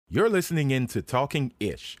You're listening in to Talking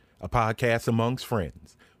Ish, a podcast amongst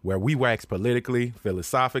friends, where we wax politically,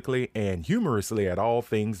 philosophically, and humorously at all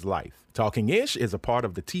things life. Talking Ish is a part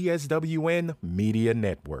of the TSWN Media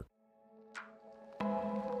Network.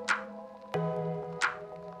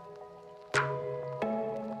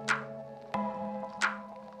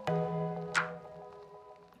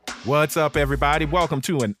 What's up, everybody? Welcome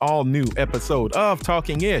to an all-new episode of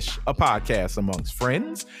Talking Ish, a podcast amongst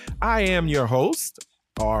friends. I am your host,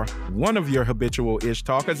 or one of your habitual ish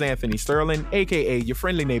talkers, Anthony Sterling, aka your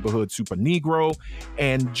friendly neighborhood super Negro.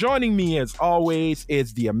 And joining me as always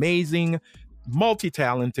is the amazing,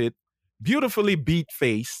 multi-talented, beautifully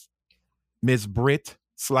beat-faced Miss Britt,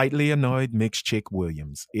 slightly annoyed mixed chick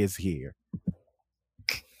Williams is here.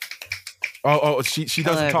 She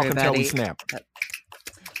doesn't talk until we snap.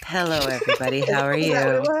 Hello, everybody. How are you?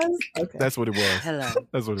 Okay. That's what it was. Hello.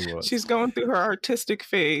 That's what it was. She's going through her artistic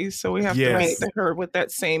phase, so we have to write to her with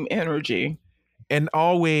that same energy. And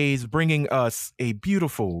always bringing us a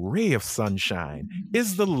beautiful ray of sunshine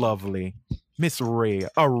is the lovely Miss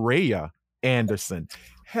Araya Anderson.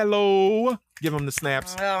 Hello. Give them the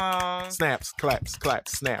snaps. Snaps, claps,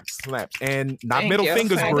 claps, snaps, slaps. And not Thank middle you.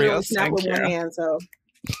 fingers, Thank Britt. you. Snap with one hand, so.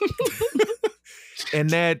 And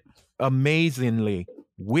that amazingly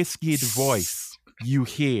whiskied voice you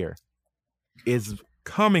hear is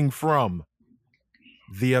coming from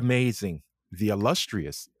the amazing, the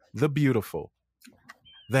illustrious, the beautiful,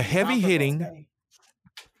 the heavy-hitting,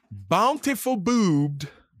 bountiful boobed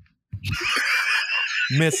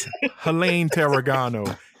Miss Helene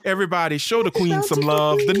Tarragano. Everybody, show the queen some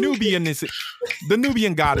love. The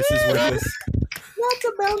Nubian goddess is with us. What's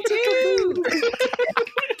a bountiful boob?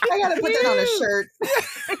 I gotta put that on a shirt.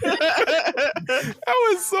 That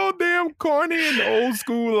was so damn corny and old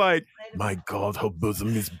school. Like, my God, her bosom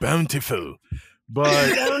is bountiful. But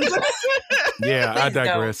yeah, I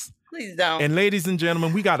digress. Please don't. And ladies and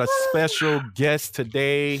gentlemen, we got a special guest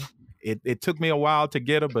today. It took me a while to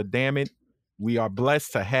get her, but damn it, we are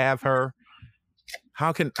blessed to have her.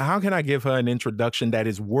 How can I give her an introduction that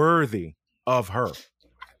is worthy of her?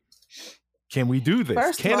 Can we do this?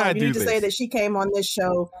 First Can of all, I you do need to this? say that she came on this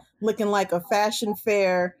show looking like a fashion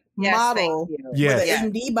fair model Yes. with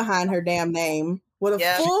an MD behind her damn name, with a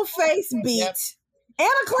Yep. full face beat and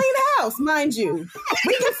a clean house, mind you. We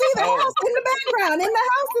can see the house in the background, and the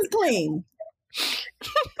house is clean.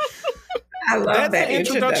 I love That's that an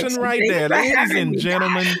introduction right Thanks there. for Ladies having and me.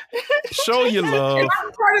 gentlemen, show your love. I'm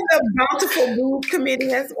part of the Bountiful Boob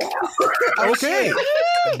Committee as well. Okay.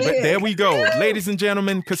 But there we go. Ladies and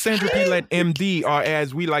gentlemen, Cassandra Pilet, MD, or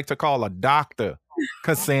as we like to call a doctor,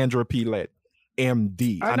 Cassandra Pilet,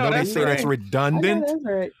 MD. I know they that's say that's right. redundant, That's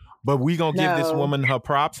right. but we're going to give this No. woman her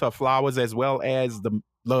props, her flowers, as well as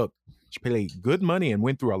look, she paid good money and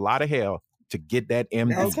went through a lot of hell to get that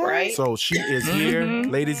MD. That's right. So she is here,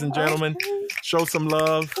 Mhm. ladies and gentlemen. Show some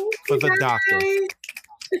love for the doctor.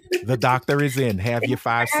 The doctor is in. Have your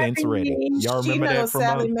 5 cents ready. Y'all She remember that knows from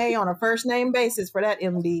Sally Mae on a first name basis for that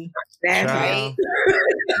MD. That's Child.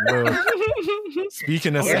 right. Look,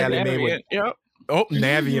 speaking of Sally Mae, with, Yep.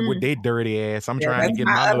 Navient with their dirty ass. I'm Yeah, trying to that's get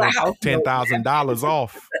my my other little house note. $10,000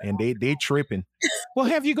 off, and they tripping. Well,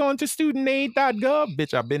 have you gone to studentaid.gov?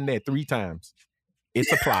 Bitch, I've been there 3 times.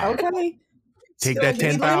 It's applied. Okay. Take that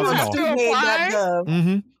Still, 10,000 you off. don't have to Apply?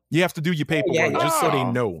 Mm-hmm. You have to do your paperwork yeah. just so they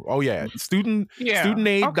Oh. know. Oh yeah, Yeah.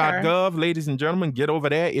 studentaid.gov, ladies and gentlemen, get over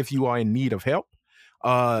there if you are in need of help.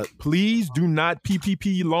 Please do not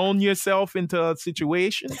PPP loan yourself into a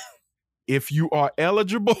situation. If you are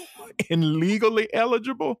eligible and legally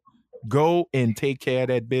eligible, go and take care of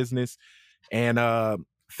that business. And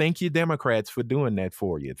thank you, Democrats, for doing that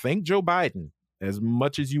for you. Thank Joe Biden as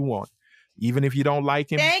much as you want. Even if you don't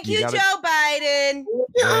like him. Thank you, gotta- Joe Biden.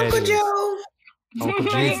 There it Uncle is. Joe. Uncle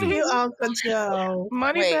Thank Jizzy. you, Uncle Joe.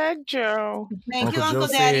 Moneybag Joe. Thank you, Uncle Uncle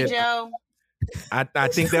Joe Daddy said- Joe. I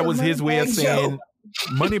think that was his way of Moneybag Joe. saying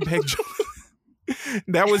Moneybag Joe.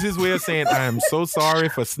 That was his way of saying, I am so sorry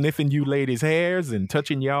for sniffing you ladies' hairs and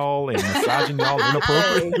touching y'all and massaging y'all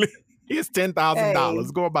inappropriately. Here's $10,000.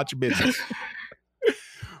 Hey. Go about your business.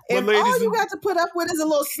 If ladies all you and- got to put up with is a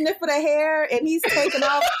little sniff of the hair and he's taking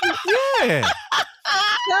off, Yeah.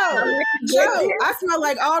 Joe, I smell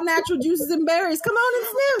like all natural juices and berries. Come on and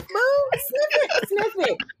sniff, boo. Sniff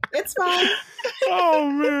it. It's fine. Oh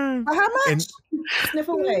man. But how much? And Sniff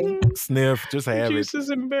away. sniff, just have it. Juices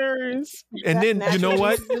and berries. And then you know Natural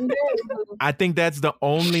what? juices and berries, boo. I think that's the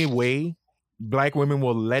only way Black women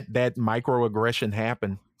will let that microaggression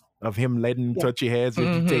happen. Of him letting him Yeah. touch your hairs if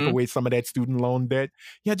you take Mhm. away some of that student loan debt.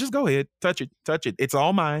 Yeah, just go ahead. Touch it. Touch it. It's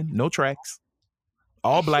all mine. No tracks.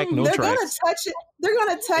 All black, no They're tracks. gonna touch it. They're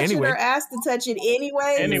gonna touch Anyway. it or ask to touch it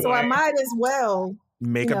anyway. So I might as well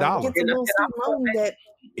Make a dollar. Get some little something on that.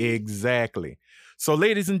 Exactly. So,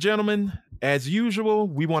 ladies and gentlemen, as usual,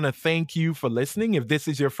 we want to thank you for listening. If this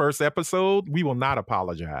is your first episode, we will not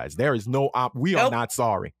apologize. There is no we are not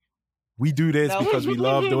sorry. We do this because we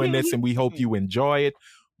love doing this and we hope you enjoy it.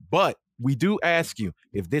 But we do ask you,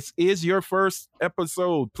 if this is your first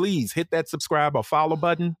episode, please hit that subscribe or follow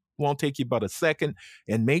button. Won't take you but a second.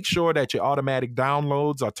 And make sure that your automatic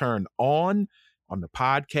downloads are turned on the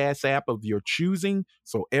podcast app of your choosing.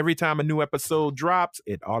 So every time a new episode drops,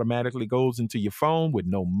 it automatically goes into your phone with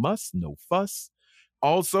no muss, no fuss.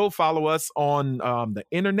 Also, follow us on the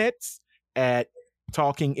internets at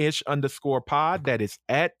talkingish_pod. That is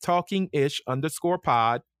at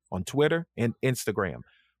talkingish_pod on Twitter and Instagram.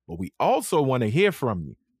 But we also want to hear from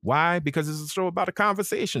you. Why? Because it's a show about a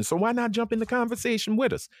conversation. So why not jump in the conversation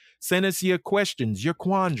with us? Send us your questions, your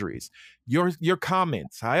quandaries, your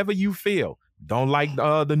comments, however you feel. Don't like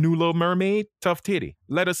the new Little Mermaid? Tough titty.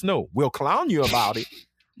 Let us know. We'll clown you about it,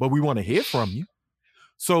 but we want to hear from you.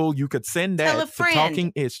 So you could send that to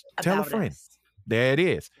Talking Ish. Tell a friend. There it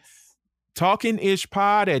is.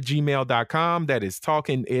 talkingishpod@gmail.com. That is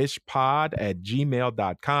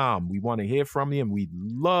talkingishpod@gmail.com. We want to hear from you and we'd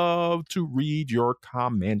love to read your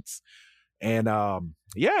comments. And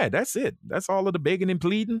yeah, that's it. That's all of the begging and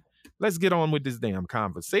pleading. Let's get on with this damn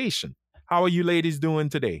conversation. How are you ladies doing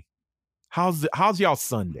today? How's y'all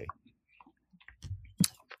Sunday?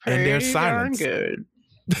 Pretty and there's silence. Darn good.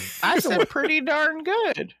 I said pretty darn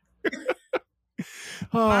good.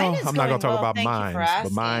 I'm not gonna talk about mine,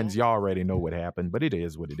 but mine's y'all already know what happened, but it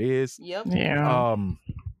is what it is. Yep. Yeah.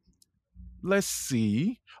 Let's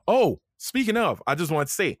see. Oh, speaking of, I just want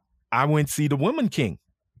to say I went to see The Woman King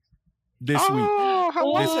this week.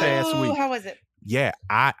 This past week. How was it? Yeah,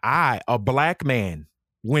 I, a black man,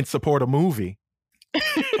 went support a movie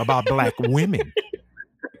about black women.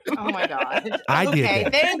 Oh my God. I did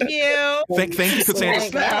that. Thank you. Thank you,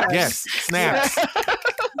 Cassandra. Yes, snaps.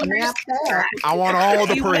 Snap that. I want all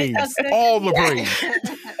the praise. All the praise.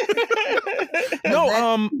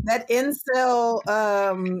 No, that incel,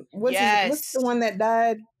 what's the one that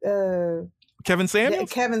died? Kevin Samuels?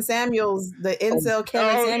 Kevin Samuels, the incel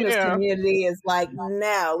Kevin Samuels community is like,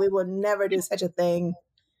 no, we will never do such a thing.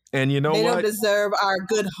 And you know they what? Don't deserve our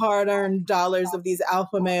good hard-earned dollars of these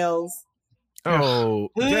alpha males. Oh,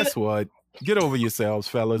 guess what? Get over yourselves,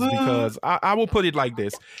 fellas, because I will put it like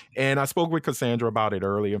this. And I spoke with Cassandra about it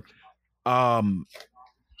earlier.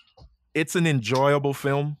 It's an enjoyable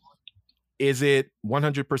film. Is it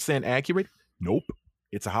 100% accurate? Nope.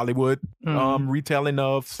 It's a Hollywood retelling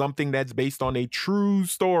of something that's based on a true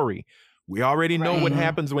story. We already know what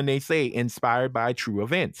happens when they say inspired by true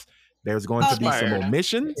events. There's going to be some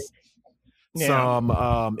omissions, some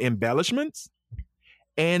embellishments,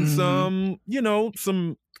 and some,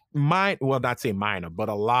 some not say minor, but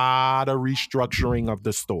a lot of restructuring of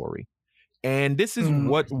the story. And this is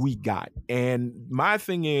what we got. And my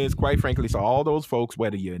thing is, quite frankly, so all those folks,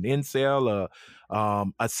 whether you're an incel,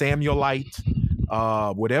 a Samuelite,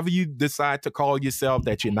 whatever you decide to call yourself,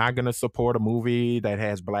 that you're not going to support a movie that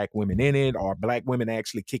has black women in it or black women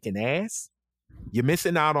actually kicking ass, you're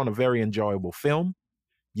missing out on a very enjoyable film.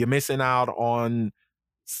 You're missing out on,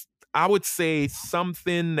 I would say,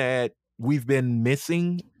 something that we've been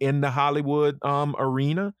missing in the Hollywood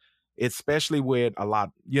arena, especially with a lot,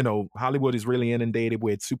 Hollywood is really inundated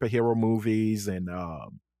with superhero movies and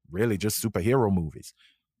really just superhero movies.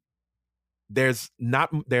 There's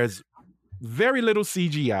very little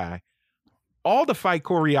CGI. All the fight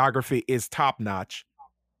choreography is top notch.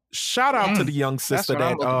 Shout out to the young sister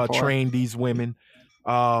that trained these women.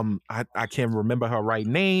 I can't remember her right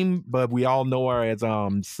name, but we all know her as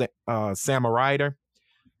Sam Ryder.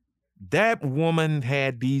 That woman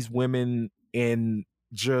had these women in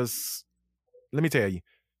just, let me tell you,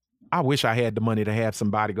 I wish I had the money to have some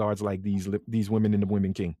bodyguards like these women in the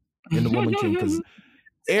Woman King, because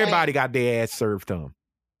everybody got their ass served to them.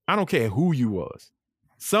 I don't care who you was.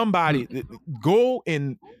 Somebody go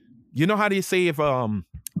and, you know how they say if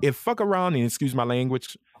fuck around, and excuse my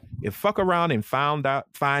language, if fuck around and find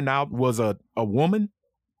out was a woman,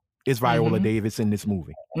 it's Viola Davis in this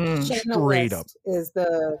movie. Straight up. Is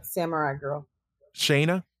the samurai girl.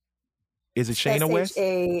 Shayna? Is it Shayna West?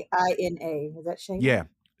 Shaina. Is that Shayna? Yeah,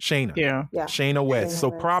 Shayna. Yeah. Shayna West. So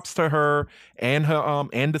props to her and her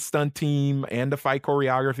and the stunt team and the fight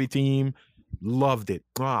choreography team. Loved it.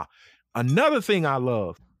 Another thing I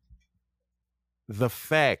love, the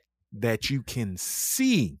fact that you can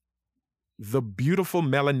see the beautiful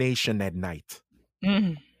melanation at night.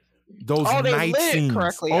 those they night lit scenes.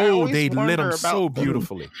 correctly. I Oh, always they lit wonder them about so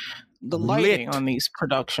beautifully. the lighting Lit. on these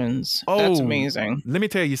productions. That's Oh, amazing. Let me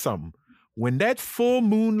tell you something. When that full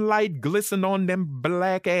moonlight glistened on them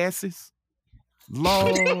black asses,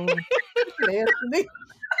 Lord. Anthony,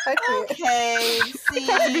 I can't. Okay, You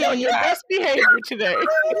have to be on see, your best behavior today.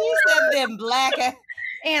 you said them black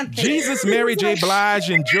Anthony. Jesus, Mary J. Blige,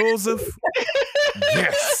 and Joseph.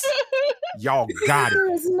 Yes. Y'all got it.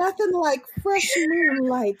 There is nothing like fresh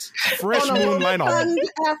moonlight Fresh on a moonlight on rotund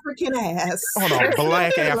African ass. a There's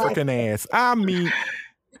black nothing like African ass. I mean,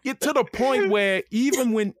 it to the point where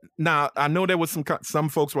even when now I know there was some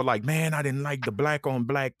folks were like, man, I didn't like the black on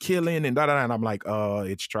black killing and da. And I'm like,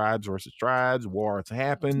 it's tribes versus tribes, wars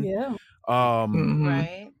happen. Yeah. Mhm.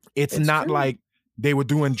 Right. It's It's not true. like they were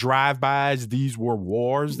doing drive-bys. These were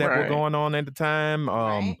wars that were Right. going on at the time.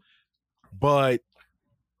 Right. But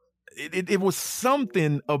it was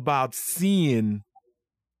something about seeing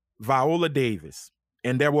Viola Davis.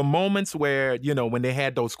 And there were moments where, when they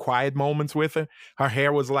had those quiet moments with her, her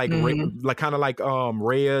hair was like, like kind of like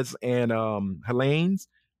Rhea's and Helene's.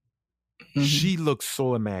 Mhm. She looked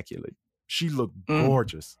so immaculate. She looked Mm.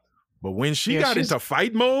 gorgeous. But when she Yeah, got she's- into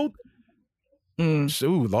fight mode, Mm.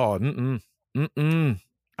 ooh, Lord,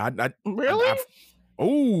 Really?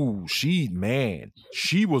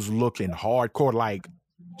 She was looking hardcore. Like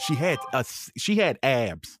she had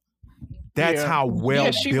abs. That's Yeah. how well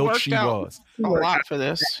Yeah, she built worked she out. was. A lot for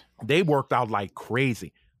this. They worked out like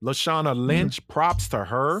crazy. Lashana Lynch, props to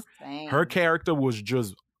her. Same. Her character was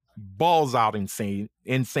just balls out insane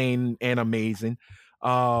and amazing.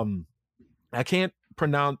 I can't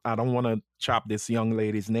pronounce, I don't want to chop this young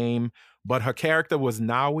lady's name, but her character was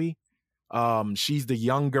Nawi. She's the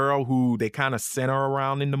young girl who they kind of center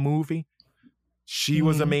around in the movie. She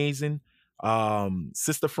was Mhm. amazing.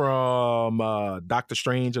 Sister from Doctor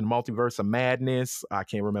Strange and Multiverse of Madness. I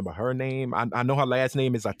can't remember her name. I know her last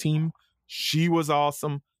name is Atim. She was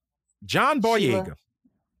awesome. John Boyega.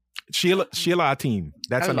 Sheila Atim.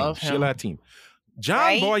 That's I her name. love him. Sheila Atim. John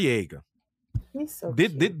Right? Boyega. He's so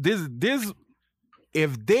This,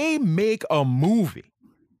 if they make a movie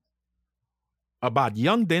about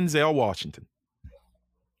young Denzel Washington,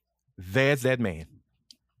 there's that man.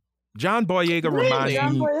 John Boyega reminds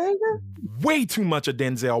John me Boyega? way too much of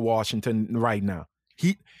Denzel Washington right now.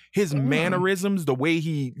 His mannerisms, the way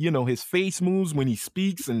he, his face moves when he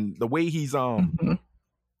speaks, and the way he's Mhm.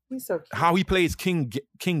 He's so cute. how he plays King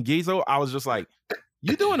Gizo, I was just like,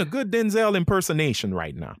 you're doing a good Denzel impersonation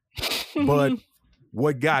right now. But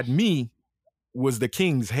what got me was the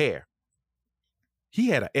King's hair. He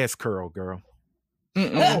had an S curl, girl.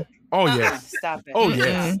 Mm-mm. Oh yes. Stop it. Oh, Stop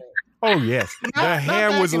yes. it. Oh yes. The Not hair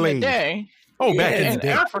back was in the laid. day. Oh, back in In the day.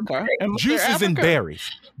 Africa. In Juices and Africa.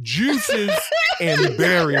 berries. Juices and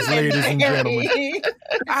berries, ladies and gentlemen.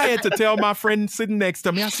 I had to tell my friend sitting next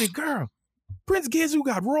to me, I said, girl, Prince Gizu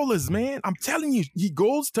got rollers, man. I'm telling you, he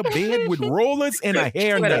goes to bed with rollers and a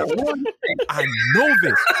hairnet. I know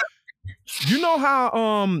this. You know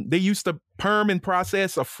how they used to perm and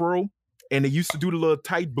process a fro, and they used to do the little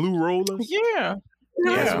tight blue rollers? Yeah.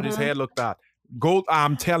 That's Yeah. what his hair looked like.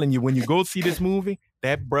 I'm telling you, when you go see this movie,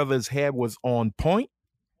 that brother's hair was on point.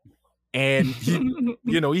 And he,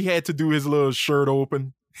 he had to do his little shirt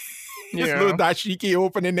open. His Yeah. little dashiki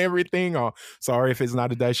open and everything. Or sorry if it's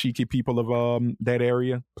not a dashiki, people of that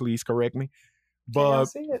area, please correct me. Can y'all But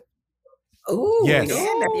see it? Ooh, Yes. yeah,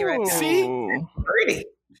 that'd be right there. See? Ooh. Pretty.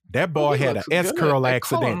 that boy He had an looks S good. curl They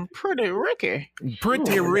call accident. him Pretty Ricky.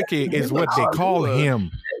 Pretty Ooh. Ricky is He what they looks call good.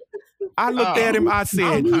 him. I looked at him, I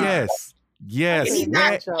said, Oh. yes, yes. Let me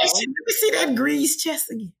Where- see that greased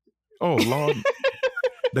chest again. oh, Lord.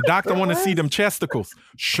 The doctor want to see them chesticles.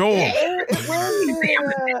 Show him. Where is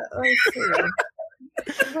it? Let's see.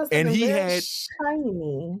 It must And have he been very had-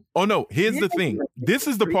 shiny. Oh no! Here's the thing. This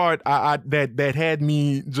is the part that had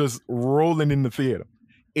me just rolling in the theater.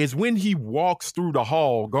 Is when he walks through the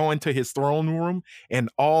hall, going to his throne room, and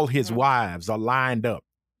all his wives are lined up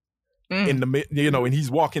in the and he's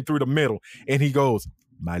walking through the middle, and he goes,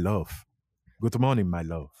 "My love, good morning, my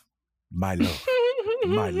love, my love,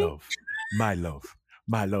 my love, my love,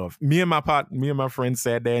 my love." Me and my friend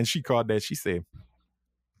sat there, and she called that. She said,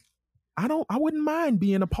 I wouldn't mind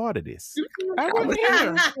being a part of this. I wouldn't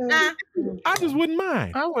either. I just wouldn't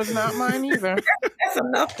mind. I would not mind either. That's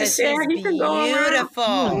enough to Because share. he's He can go around. beautiful.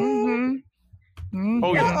 Mm-hmm. Mm-hmm.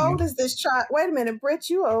 Oh, yeah. How old is this child? Wait a minute,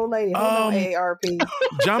 Britt, you old lady. Hold on, AARP.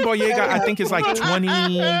 John Boyega, I think is like 20,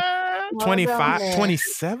 Well 25, done,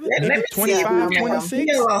 27, Let maybe me see 25, him.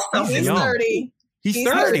 26. He lost He's He's young. 30. He's He's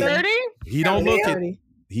 30. 30? He don't look it. 30.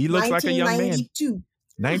 He looks like a young man. 1992.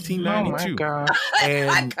 1992. Oh my God.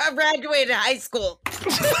 And I graduated high school. She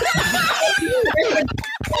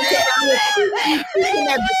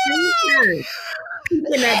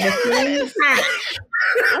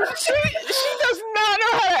does not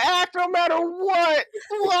know how to act no matter what.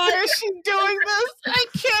 Why is she doing this? I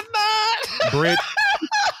cannot. Britt,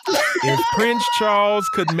 if Prince Charles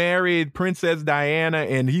could marry Princess Diana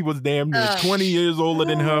and he was damn near 20 years older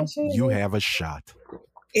than her, you have a shot.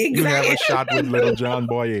 You have a shot with little John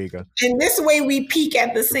Boyega. And this way we peak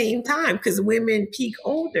at the same time because women peak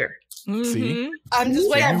older. See? I'm just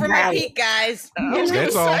waiting for my peak, guys.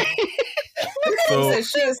 That's all. So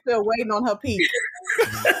she is still waiting on her peak.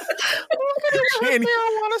 Jenny,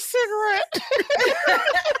 I want a cigarette.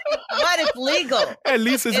 But it's legal. At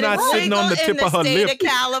least it's It not is sitting on the legal tip in of her the state lip. of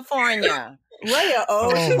California. Rhea, she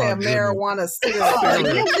my said goodness. marijuana cigarette. You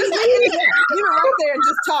know, right there and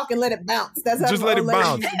just talk and let it bounce. That's how Just let it old lady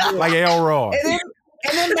bounce used to do it. like Elroy.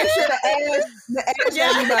 And then make sure the ass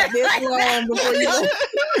gotta be about this long before you.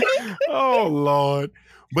 Oh Lord.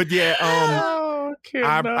 But yeah, Oh,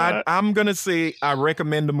 cannot. I'm gonna say I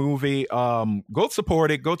recommend the movie. Go support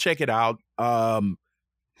it. Go check it out.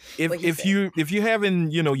 If you having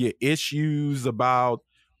your issues about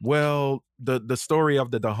the story of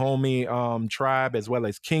the Dahomey tribe as well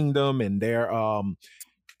as Kingdom and their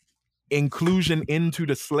inclusion into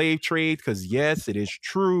the slave trade, because yes, it is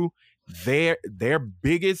true. They were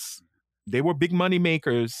big money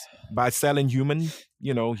makers by selling human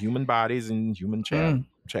bodies and human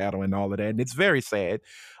chattel and all of that. And it's very sad.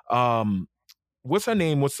 What's her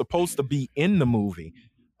name was supposed to be in the movie,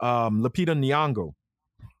 Lupita Nyong'o,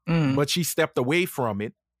 but she stepped away from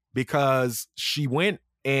it because she went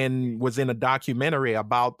and was in a documentary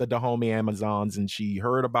about the Dahomey Amazons, and she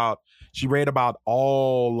read about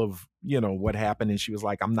all of what happened, and she was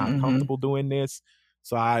like, I'm not comfortable doing this.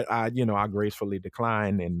 So I gracefully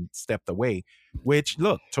declined and stepped away, which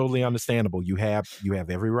look, totally understandable. You have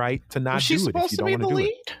every right to not do it if you don't want to do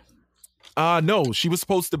it. No, she was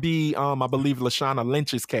supposed to be I believe Lashana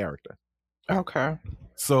Lynch's character. Okay.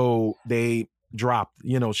 So they dropped,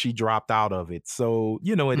 she dropped out of it. So,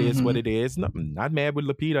 it is what it is. Not mad with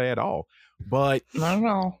Lupita at all. But I don't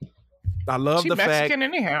know. I love the Mexican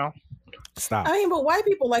fact. anyhow. Stop. I mean, but white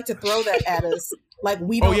people like to throw that at us. Like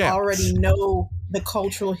we don't already know the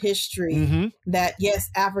cultural history that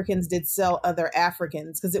yes, Africans did sell other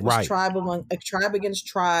Africans because it was tribe against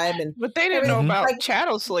tribe, but they didn't know about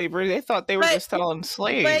chattel slavery. They thought they were just selling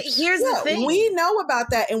slaves. But here's the thing: we know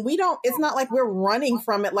about that, and we don't. It's not like we're running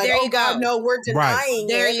from it. Like there you go. God, no, we're denying.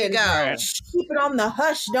 There you go. Keep it on the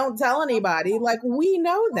hush. Don't tell anybody. Like we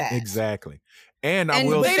know that exactly. And I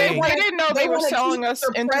will say they didn't know they were selling us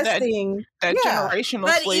into that generational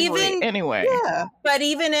slavery anyway. Yeah. But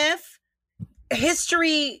even if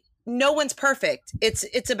history, no one's perfect.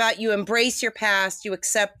 It's about you embrace your past, you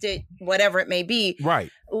accept it, whatever it may be. Right.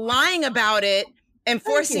 Lying about it and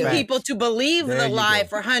forcing people to believe the lie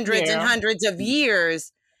for hundreds and hundreds of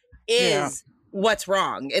years is what's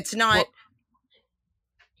wrong. It's not. Well,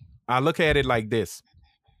 I look at it like this.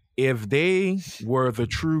 If they were the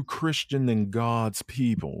true Christian and God's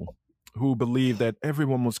people who believed that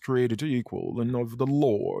everyone was created equal and of the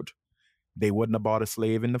Lord, they wouldn't have bought a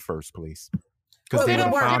slave in the first place. Because they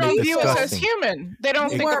don't view us as human. They don't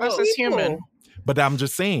think of us as human. But I'm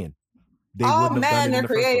just saying. All men are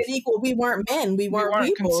created equal. We weren't men. We weren't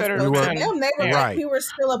people. Considered so men. them, they were like, we were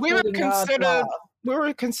still we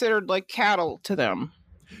were considered like cattle to them.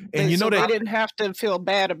 And they didn't have to feel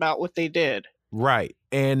bad about what they did. Right.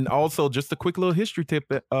 And also, just a quick little history tip,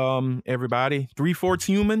 everybody. 3/4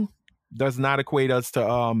 human does not equate us to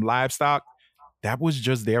livestock. That was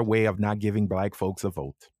just their way of not giving black folks a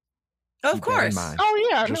vote. Of course. Oh,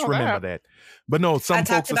 yeah. Just remember that. But no, some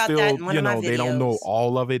folks are still, they don't know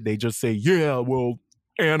all of it. They just say,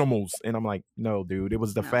 animals. And I'm like, no, dude. It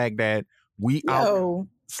was the fact that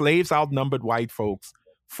slaves outnumbered white folks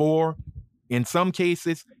in some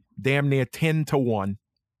cases, damn near 10-1.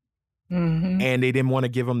 And they didn't want to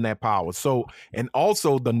give them that power. So, and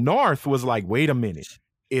also the North was like, wait a minute.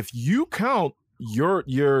 If you count your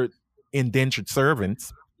indentured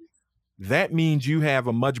servants, that means you have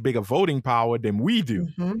a much bigger voting power than we do.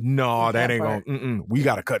 No, that ain't going. We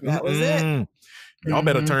got to cut. That was it. Y'all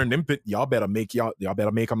better turn them. Y'all better make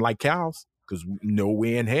them like cows because no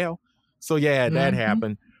way in hell. So yeah, that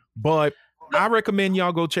happened. But I recommend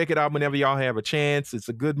y'all go check it out whenever y'all have a chance. It's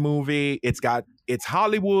a good movie. It's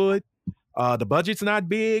Hollywood. The budget's not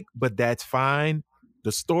big, but that's fine.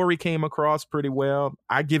 The story came across pretty well.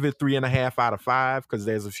 I give it 3.5 out of 5 because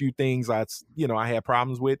there's a few things I had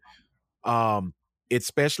problems with.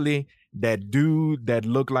 Especially that dude that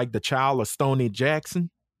looked like the child of Stoney Jackson,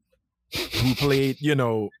 who played,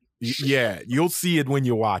 you'll see it when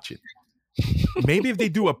you watch it. Maybe if they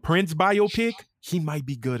do a Prince biopic, he might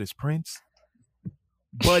be good as Prince.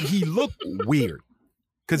 But he looked weird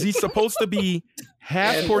because he's supposed to be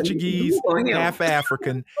half Portuguese, half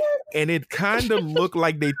African. And it kind of looked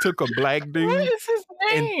like they took a black dude what is his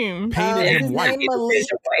name? And painted him white.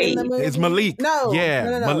 It's Malik. No,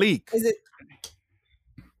 Malik. Is it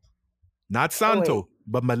not Santo,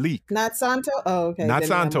 but Malik? Not Santo. Oh, okay. Not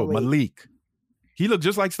Santo. Malik. He looked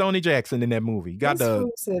just like Stoney Jackson in that movie.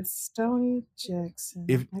 Who said Stoney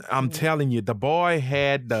Jackson? I'm telling you, the boy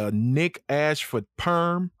had the Nick Ashford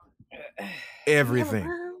perm, everything.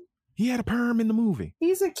 He had a perm in the movie.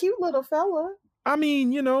 He's a cute little fella. I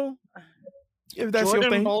mean, if that's Jordan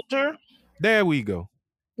your thing. Bolger? There we go.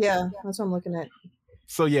 Yeah, that's what I'm looking at.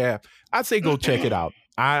 So yeah, I'd say go check it out.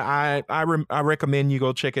 I recommend you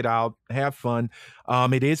go check it out. Have fun.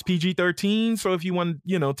 It is PG-13, so if you want,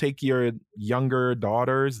 take your younger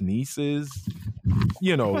daughters, nieces,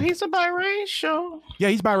 Well, he's a biracial. Yeah,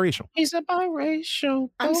 he's biracial. He's a biracial.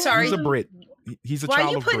 I'm sorry. He's a Brit. He's a Why child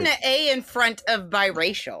are you of putting Brit. an A in front of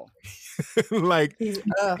biracial? like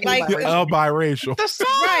biracial. Biracial. The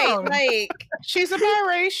song. Right, like she's a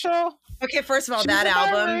biracial. Okay, first of all, She's that a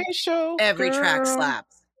album, biracial every track girl.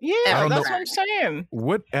 slaps. Yeah, don't that's know. what I'm saying.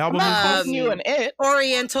 What album I'm is not you and it.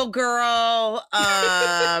 Oriental Girl.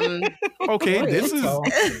 this? Okay, this is what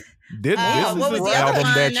this was is the an other album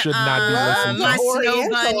that one? should not be listened to. My Snow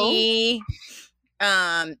Oriental. Bunny.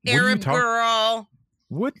 are you Arab talking- Girl.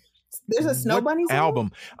 What? There's a Snow what Bunny song?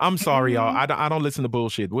 album? I'm sorry, y'all. I don't listen to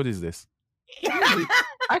bullshit. What is this?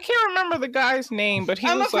 I can't remember the guy's name, but he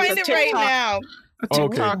I'm was gonna like find a it right TikTok, now. a Okay.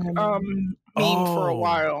 TikTok meme for a Oh.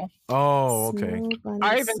 while. Oh, okay. Snow Bunny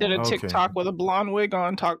I even did a Okay. TikTok with a blonde wig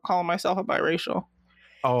on, calling myself a biracial.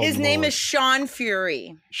 Oh, His name Lord. is Sean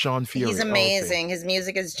Fury. Sean Fury. He's amazing. His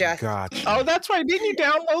music is just. Gotcha. Oh, that's right. Didn't you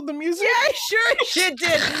download the music? Yeah, I sure shit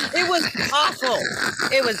did. It was awful.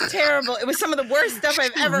 It was terrible. It was some of the worst stuff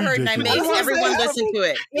I've ever heard, and I made Ridiculous. everyone listen to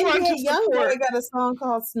it. You want NBA to Youngboy support- got a song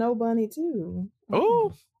called Snow Bunny too.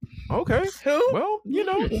 Oh, okay. Who? Well,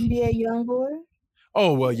 NBA Youngboy.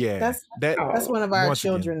 Oh well, yeah. That's one of our once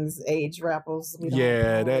again. children's age rappers. We don't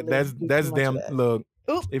Yeah, that's do too much them. of that. Look,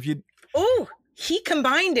 Oop. if you Ooh, he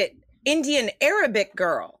combined it. Indian Arabic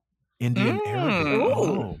girl. Indian Arabic,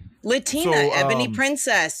 Ooh. Latina, So, Ebony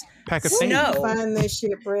Princess. Pakistani. Snow. Find this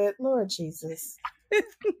shit, Brett. Lord Jesus. He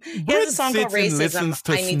has Britt a song called sits and Racism. listens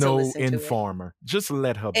to I need to Snow listen to it. Informer. Just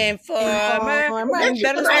let her be. Informer.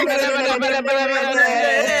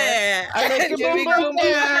 I make you boom boom down.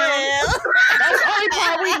 That's the only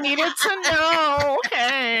part we needed to know.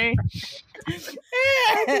 Hey.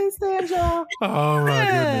 I can't stand y'all. Oh my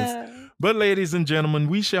goodness. But ladies and gentlemen,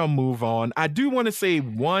 we shall move on. I do want to say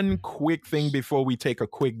one quick thing before we take a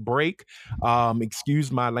quick break.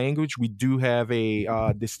 Excuse my language. We do have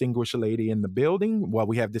a distinguished lady in the building. Well,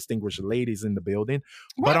 we have distinguished ladies in the building.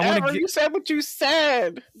 But I want to You said what you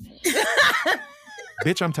said.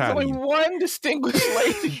 Bitch, I'm tired of Only you. one distinguished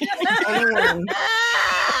lady. Only one.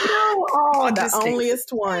 Oh, The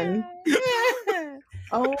onlyest one.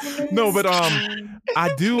 No, but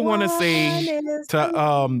I do want to say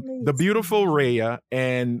to the beautiful Rhea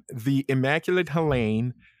and the immaculate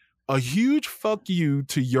Helene, a huge fuck you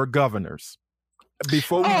to your governors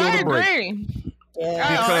before we go to break. Agree. Yeah. I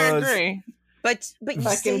Because- agree. But you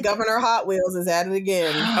Fucking see, Governor Hot Wheels is at it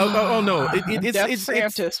again. Oh no! It's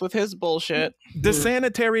DeSantis with his bullshit. the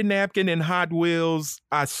sanitary napkin and Hot Wheels.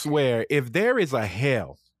 I swear, if there is a hell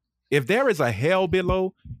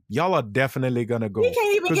below, y'all are definitely gonna go. He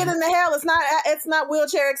can't even get in the hell. It's not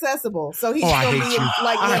wheelchair accessible. So he's Oh, I gonna hate be you. in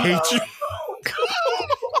like I limbo. hate you.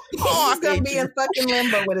 He's gonna be in fucking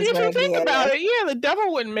limbo with his If you raggedy think head. about it, yeah, the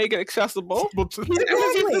devil wouldn't make it accessible. Because he's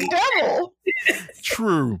Exactly. the devil.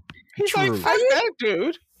 True. He's True. like, fuck that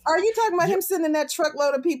dude. Are you talking about him sending that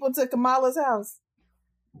truckload of people to Kamala's house?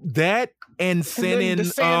 That and sending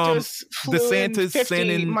DeSantis flew in DeSantis 50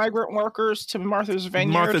 sending migrant workers to Martha's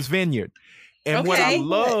Vineyard. Martha's Vineyard. And what I Okay.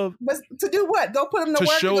 love, But to do what? Go put them to To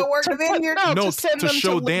work show- to go work the vineyard? No, to send to them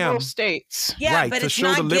show to them. liberal states. yeah, right, but to it's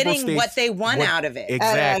show the not liberal getting what states they want what- out of it.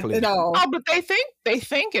 exactly. No. Oh, but they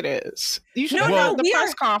think it is. You should No, have no, heard the we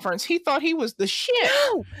press are- conference. He thought he was the shit.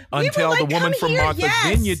 No, we Until were the like, woman "Come from here, Martha's yes.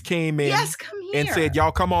 Vineyard came in Yes, come here. and said,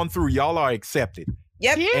 "Y'all come on through. Y'all are accepted."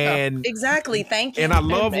 Yep, Yeah. And exactly. Thank you. and I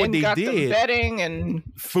love what and they got the did. vetting and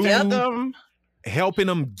Food, fed them. helping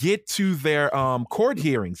them get to their court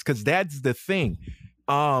hearings, because that's the thing.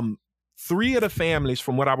 3 of the families,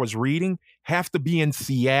 from what I was reading, had to be in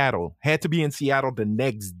Seattle the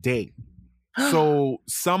next day So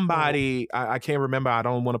somebody, I can't remember, I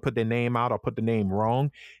don't want to put their name out, I'll put the name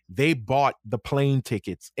wrong. They bought the plane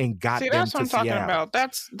tickets and got them to Seattle. That's what I'm talking about.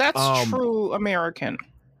 That's true American.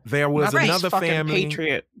 There was another family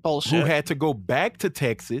patriot bullshit who had to go back to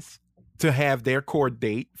Texas to have their court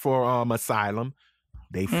date for asylum.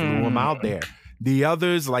 They flew them out there. The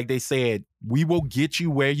others, like they said, we will get you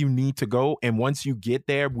where you need to go. And once you get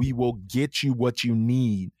there, we will get you what you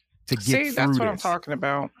need to get through that's what this. I'm talking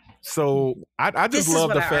about. So I just love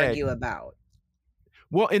the fact. Argue about.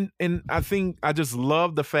 Well, and I think I just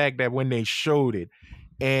love the fact that when they showed it,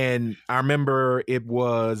 and I remember it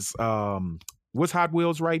was what's Hot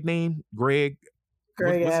Wheels' right name? Greg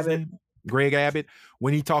Abbott. Greg Abbott.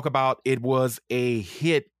 When he talked about it was a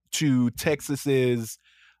hit to Texas's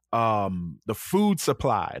the food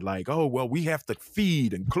supply, like, oh well, we have to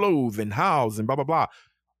feed and clothe and house and blah blah blah.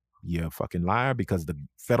 You're a fucking liar, because the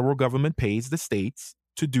federal government pays the states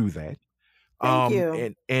to do that. Thank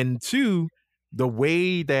you. And two, the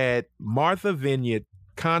way that Martha's Vineyard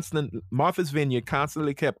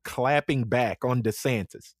constantly kept clapping back on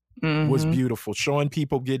DeSantis was beautiful, showing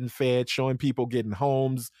people getting fed, showing people getting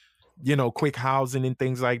homes, quick housing and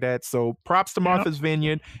things like that. So props to Martha's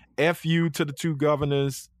Vineyard. F you to the two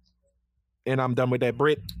governors. And I'm done with that.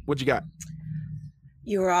 Britt, what you got?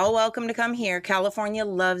 You're all welcome to come here. California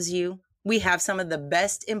loves you. We have some of the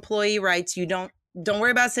best employee rights. You don't worry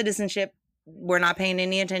about citizenship. We're not paying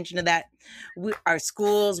any attention to that. Our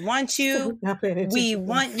schools want you. We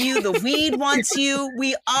want you. The weed wants you.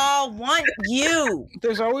 We all want you.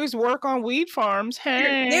 There's always work on weed farms.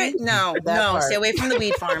 Hey. No, stay away from the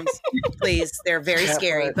weed farms, please. They're very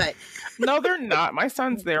scary. But no, they're not. My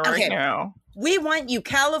son's there right now. We want you.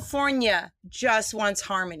 California just wants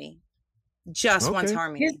harmony. Wants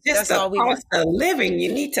harmony. It's just That's all we want. Cost of living.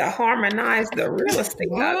 You need to harmonize the real estate.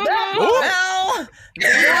 We all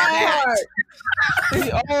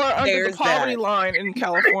are under the poverty line in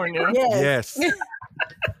California. Yes.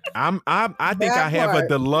 I think I have a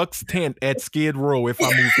deluxe tent at Skid Row if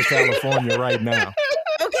I move to California right now.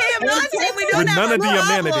 Okay, I'm not saying we don't with have none of the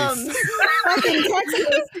problems. amenities. Fucking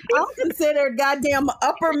Texas, I'm considered goddamn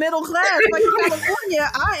upper middle class. Like California,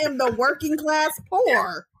 I am the working class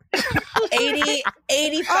poor.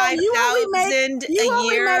 85,000 you a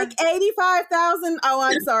only year. make 85,000. Oh,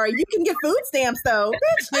 I'm sorry. You can get food stamps though.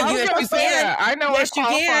 Yes, you can. I know I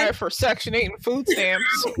qualify for Section 8 and food stamps.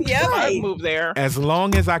 Yeah, I'd move there. As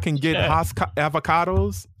long as I can get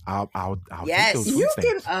avocados, I'll take those food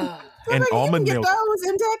stamps. And almond milk. Get those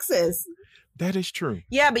in Texas. That is true.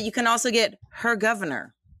 Yeah, but you can also get her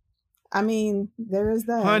governor. I mean, there is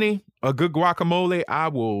that. Honey, a good guacamole,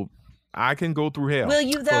 I can go through hell. Will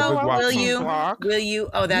you though? Will you? Will you?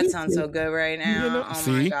 Oh, that sounds so good right now. Oh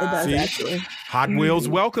see, Hot Wheels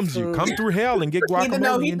welcomes you. Come through hell and get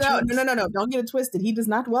guacamole. No. Don't get it twisted. He does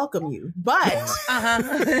not welcome you, but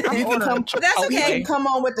you can come. That's okay. You can come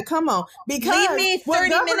on with the come on, because leave me 30 what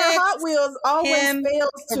Governor minutes. Hot Wheels always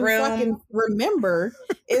fails to fucking remember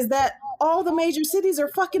is that all the major cities are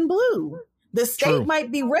fucking blue. The state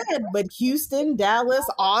might be red, but Houston, Dallas,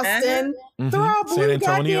 Austin, they're all blue. San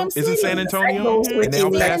Antonio. Isn't San Antonio?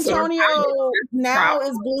 San Antonio now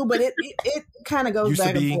is blue, but it kind of goes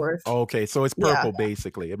back and forth. Okay, so it's purple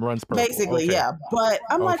basically. It runs purple. Basically, yeah. But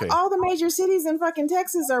I'm like, all the major cities in fucking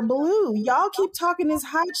Texas are blue. Y'all keep talking this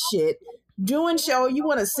hot shit. Doing show, you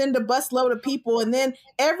want to send a busload of people, and then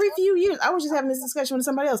every few years, I was just having this discussion with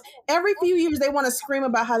somebody else. Every few years, they want to scream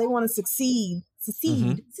about how they want to succeed,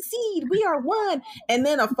 we are one. And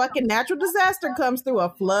then a fucking natural disaster comes through, a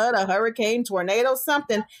flood, a hurricane, tornado,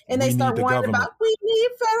 something, and they start whining about, we need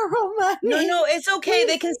federal money. No, it's okay.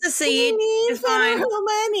 They can secede. We need federal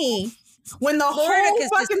money. When the whole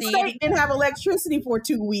fucking state didn't have electricity for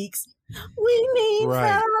 2 weeks, we need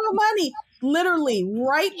federal money. Literally,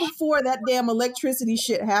 right before that damn electricity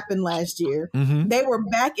shit happened last year, they were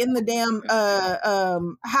back in the damn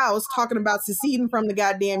house talking about seceding from the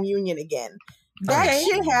goddamn union again. That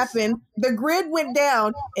shit happened. The grid went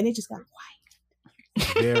down, and it just got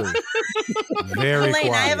quiet. Very Helene,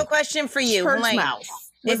 quiet. I have a question for you. Church Helene, mouse.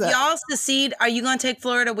 If y'all secede, are you going to take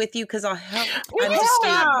Florida with you? Because I'll help.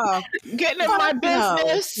 Getting in my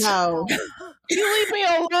business. No. You leave me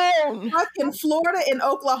alone. Fucking Florida and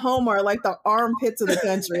Oklahoma are like the armpits of the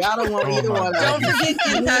country. I don't want either one. Don't forget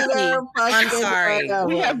Kentucky. I'm sorry.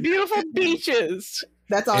 We have beautiful beaches.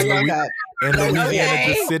 That's all y'all got. And Louisiana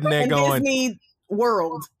just sitting there going, Disney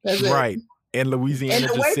World. That's right. And Louisiana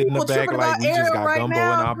and just sitting in the back like we just got gumbo in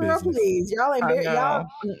our business. Please. Y'all ain't there. Y'all.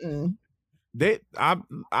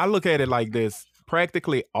 I look at it like this.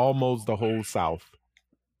 Practically almost the whole South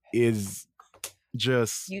is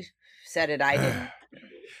just... You said it, I didn't.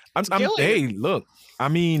 Hey, look. I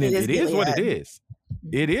mean, it is what it is.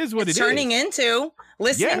 It is what it's it is. Turning into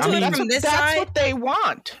listening to it from this side. That's what they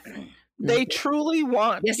want. They truly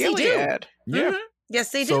want. Yes, Gilead. they do. Yeah. Mm-hmm.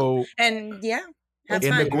 Yes, they do. So, and have in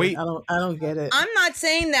fun. the great, I don't get it. I'm not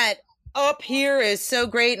saying that up here is so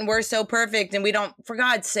great and we're so perfect and we don't, for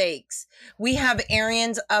God's sakes, we have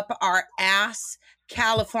Aryans up our ass.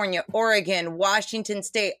 California, Oregon, Washington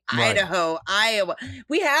State, Idaho, Iowa.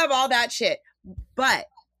 We have all that shit. But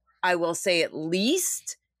I will say at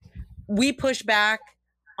least we push back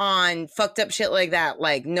on fucked up shit like that,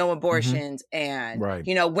 like no abortions and,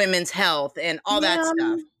 women's health and all that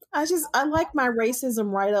stuff. I like my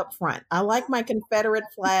racism right up front. I like my Confederate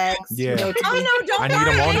flags. Yeah. Don't I need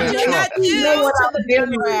them on that truck. You know what? On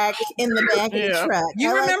the rack in the back of the truck.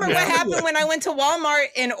 You remember what happened when I went to Walmart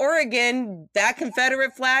in Oregon? That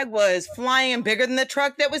Confederate flag was flying bigger than the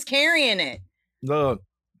truck that was carrying it. Look,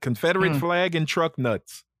 Confederate flag and truck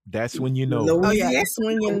nuts. That's when you know. Oh yeah,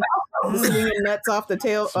 swinging nuts off the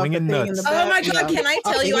tail. Swinging nuts. In the back. Oh my God! Can I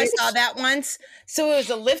tell you? I saw that once. So it was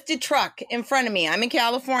a lifted truck in front of me. I'm in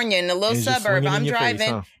California in a little suburb. I'm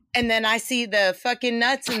driving, and then I see the fucking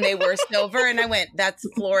nuts, and they were silver, and I went, "That's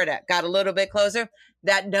Florida." Got a little bit closer.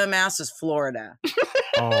 That dumbass is Florida.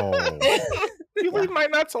 Oh, you leave my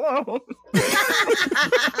nuts alone.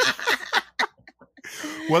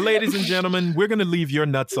 Well, ladies and gentlemen, we're going to leave your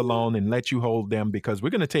nuts alone and let you hold them because we're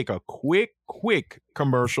going to take a quick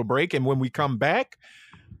commercial break. And when we come back,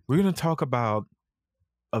 we're going to talk about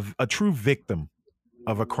a true victim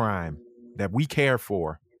of a crime that we care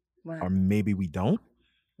for, or maybe we don't.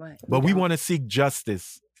 But we want to seek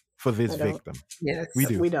justice for this victim. Yes, we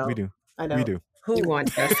do. We don't. We do. I don't. We do. Who you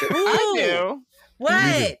want justice? I do.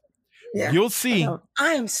 What? Yeah. You'll see.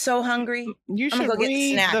 I am so hungry. You should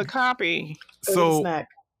read the copy. So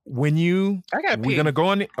when we're gonna go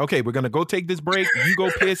on. Okay, we're gonna go take this break. You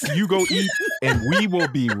go piss. You go eat, and we will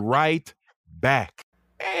be right back.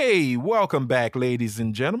 Hey, welcome back, ladies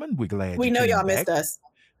and gentlemen. We're glad we know y'all missed us.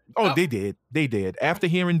 Oh, they did. They did. After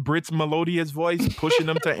hearing Brit's melodious voice pushing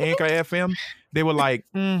them to Anchor FM, they were like,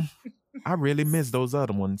 I really miss those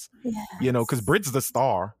other ones. Yes. You know, because Brit's the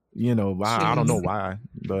star. You know, I don't know why,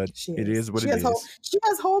 but it is what it is. She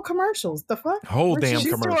has whole commercials. The fuck? Whole damn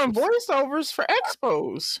commercials. She's doing voiceovers for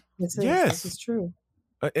expos. Yes, this is true.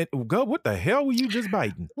 Girl, what the hell were you just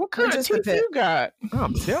biting? What kind of tooth you got?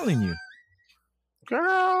 I'm telling you.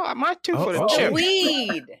 Girl, my tooth would have chipped.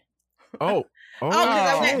 Weed.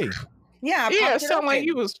 Okay. Yeah, it sounded like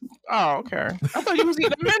you was. Oh, okay. I thought you was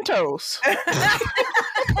eating Mentos.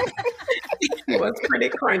 It was pretty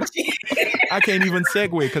crunchy. I can't even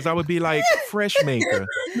segue because I would be like fresh maker,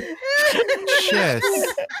 chest,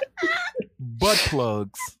 butt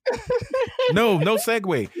plugs. No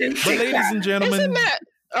segue. But ladies and gentlemen, isn't that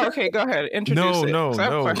okay? Go ahead, introduce it.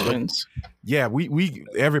 No. Questions. Yeah, we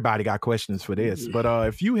everybody got questions for this. But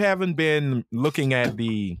if you haven't been looking at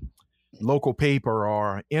the local paper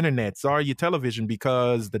or internets or your television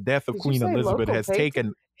because the death of Queen Elizabeth has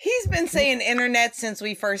taken. He's been saying internet since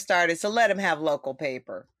we first started, so let him have local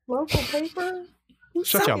paper. Local paper?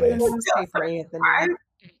 Shut your ass.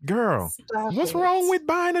 Girl, what's wrong with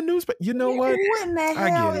buying a newspaper? You know what? Who in the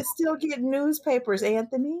hell is still getting newspapers,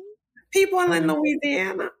 Anthony? People in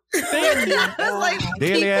Louisiana.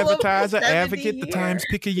 Daily Advertiser, Advocate, the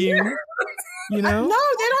Times-Picayune. You know? No,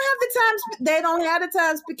 they don't have the Times. They don't have the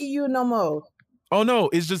Times-Picayune no more. Oh no,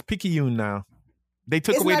 it's just Picayune now. They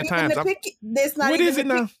took away the Times. What is it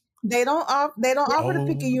now? They don't offer the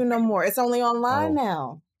Picayune no more. It's only online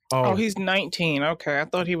now. Oh, he's 19. Okay, I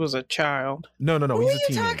thought he was a child. No. Who are you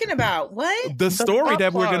talking about? What? The story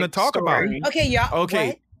that we're going to talk about. Okay, y'all.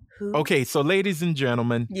 Okay. Okay, so ladies and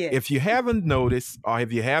gentlemen, if you haven't noticed or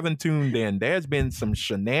if you haven't tuned in, there's been some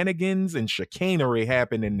shenanigans and chicanery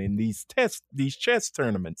happening in these chess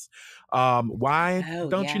tournaments. Why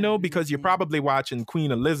don't you know? Because you're probably watching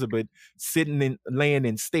Queen Elizabeth laying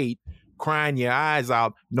in state, crying your eyes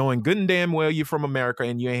out, knowing good and damn well you're from America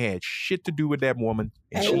and you ain't had shit to do with that woman.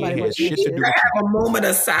 And she had shit to do with you. Have a moment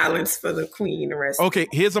of silence for the Queen. Okay,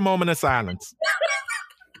 here's a moment of silence.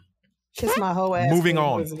 Kiss my whole ass. Moving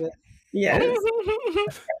on. Elizabeth. Yes.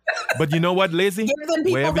 But you know what, Lizzie? Give them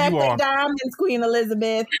people back their diamonds, Queen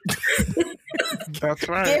Elizabeth. That's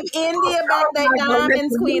right. Give India back their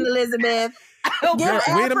diamonds, Queen Elizabeth. Give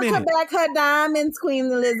Africa back her diamonds, Queen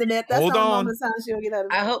Elizabeth. That's Hold on. She'll get out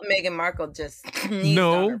of I hope Meghan Markle just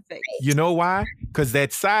no. on her face. You know why? Because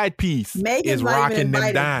that side piece is rocking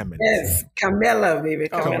them diamonds. Yes, Camilla, baby.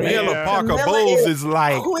 Camilla Parker Bowles is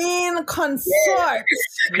like Queen Consort.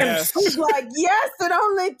 Yes. She's like, yes, it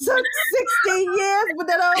only took 16 years, but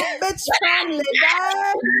that old bitch family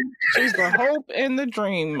died. She's the hope and the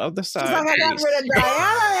dream of the side. She's like, I got rid of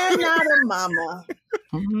Diana and now the mama.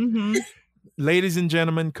 Mm-hmm. Ladies and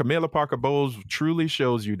gentlemen, Camilla Parker Bowles truly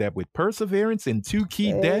shows you that with perseverance and 2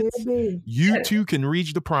 key debts, you too can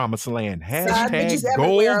reach the promised land. Hashtag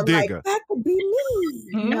gold digger. Like, that could be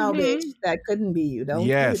me. No, bitch, that couldn't be you. Don't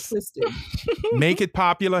get it twisted. Make it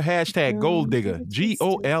popular. Hashtag gold digger.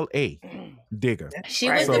 GOLA digger.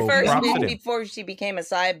 She was the first bitch before she became a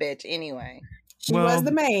side bitch anyway. She was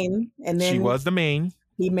the main. And then she was the main.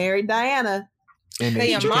 He married Diana. And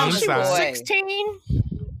then she was 16.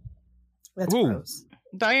 That's gross.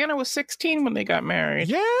 Diana was 16 when they got married.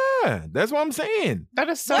 Yeah, that's what I'm saying. That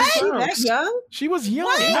is so gross. That young? She was young.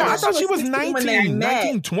 I thought she was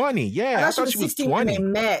 19, 20. Yeah, I thought she was 20. When they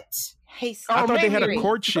met. I thought they had a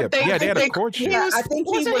courtship. They had a courtship. I think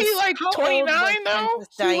wasn't he like 29 though?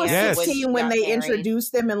 He was 16 when they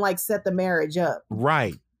introduced them and like set the marriage up.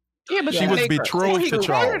 Right. Yeah, but she was betrothed to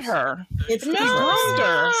Charles. Her. It's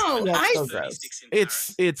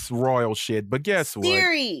it's royal shit. But guess what?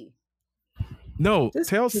 Siri. No,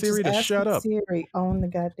 tell Siri to shut up. Siri on the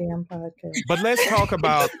goddamn podcast. But let's talk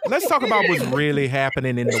about what's really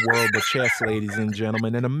happening in the world of chess, ladies and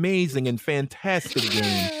gentlemen. An amazing and fantastic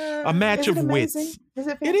game. A match of wits. Is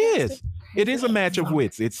it fantastic? It is. It is a match of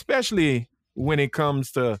wits, especially when it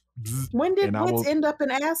comes to. When did wits end up in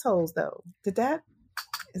assholes, though?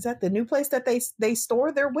 Is that the new place that they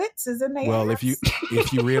store their wits? Is in their well, ass?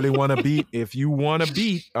 if you really want to beat a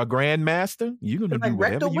grandmaster, you're gonna do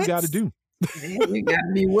whatever you got to do. You got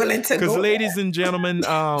to be willing to. Because, ladies and gentlemen,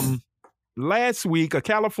 last week a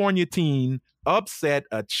California teen upset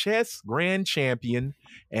a chess grand champion,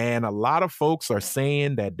 and a lot of folks are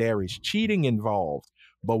saying that there is cheating involved.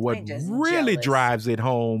 But what really drives it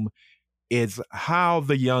home is how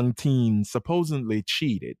the young teen supposedly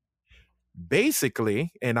cheated.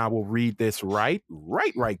 Basically, and I will read this right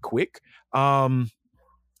quick.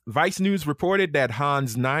 Vice News reported that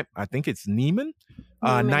Hans Niemann, I think it's Niemann,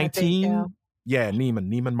 19.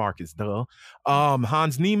 Neiman Marcus, duh.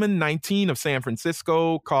 Hans Niemann, 19 of San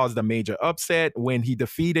Francisco, caused a major upset when he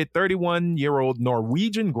defeated 31-year-old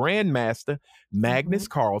Norwegian Grandmaster Magnus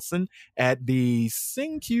Carlsen at the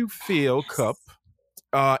Sinquefield Cup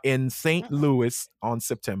in St. Louis on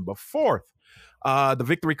September 4th. The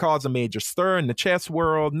victory caused a major stir in the chess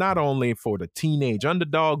world, not only for the teenage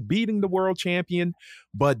underdog beating the world champion,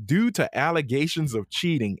 but due to allegations of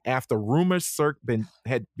cheating after rumors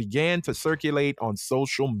had began to circulate on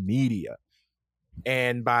social media.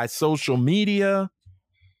 And by social media,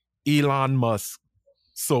 Elon Musk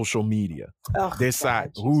social media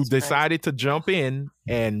decided to jump in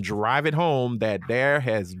and drive it home that there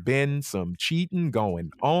has been some cheating going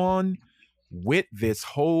on with this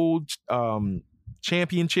whole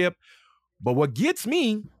championship. But what gets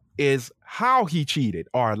me is how he cheated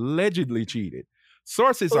or allegedly cheated.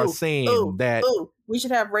 Sources are saying that we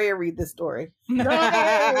should have Rhea read this story. No,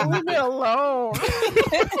 leave me alone.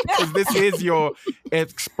 Because this is your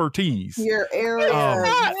expertise. Your area.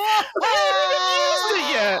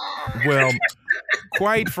 Well,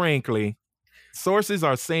 quite frankly, sources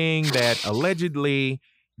are saying that allegedly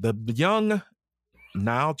the young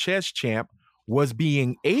now chess champ was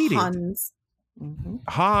being aided.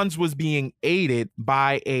 Hans was being aided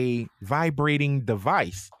by a vibrating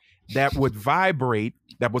device that would vibrate,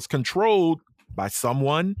 that was controlled by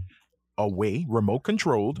someone remote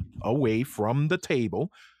controlled, away from the table,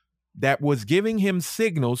 that was giving him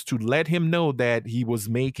signals to let him know that he was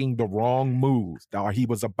making the wrong move, or he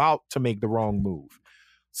was about to make the wrong move.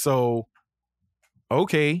 So,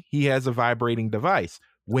 okay, he has a vibrating device.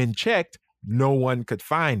 When checked, no one could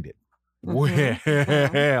find it.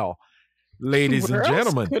 Well, ladies and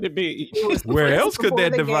gentlemen, could it be? Where else could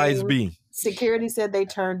that device be? Security said they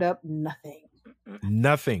turned up nothing.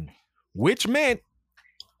 Nothing, which meant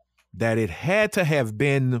that it had to have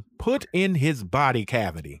been put in his body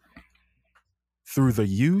cavity through the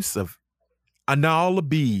use of anal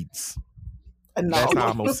beads. That's how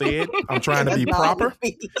I'm gonna say it. I'm trying to be proper.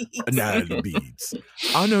 Anal beads.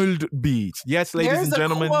 Anal beads. Yes, ladies and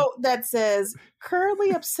gentlemen. There's a quote that says,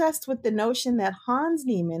 "Currently obsessed with the notion that Hans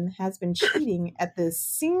Niemann has been cheating at the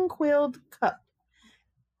Sinquefield Cup."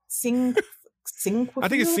 I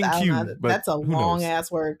think it's Cinque, but that's a long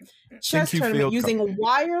ass word. Chess tournament using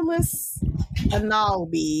wireless anal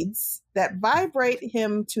beads that vibrate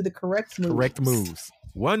him to the correct moves.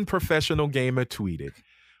 One professional gamer tweeted,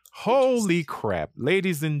 "Holy crap,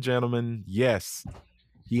 ladies and gentlemen, yes,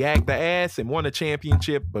 he acted the ass and won a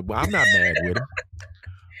championship, but I'm not mad with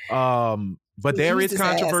him. But there is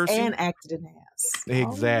controversy and acted an ass.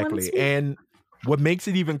 Exactly, and." What makes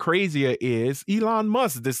it even crazier is Elon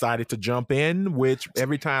Musk decided to jump in, which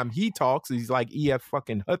every time he talks, he's like E.F.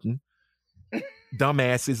 fucking Hutton.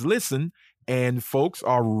 Dumbasses listen, and folks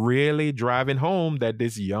are really driving home that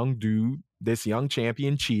this young dude, this young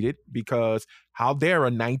champion cheated, because how dare a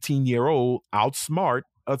 19-year-old outsmart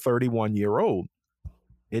a 31-year-old?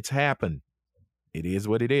 It's happened. It is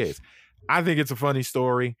what it is. I think it's a funny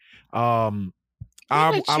story. Did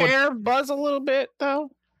the chair buzz a little bit, though?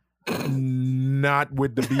 Not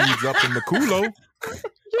with the beads up in the culo.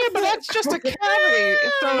 Yeah, but that's just a cavity.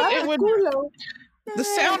 So it would. The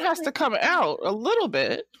sound has to come out a little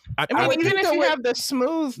bit. I mean, even if you have the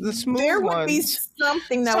smooth there would be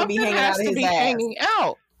something that would be hanging out of his ass. Hanging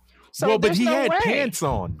out. So well, but he had pants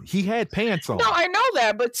on. He had pants on. No, I know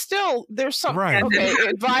that, but still, there's something. Right. Okay,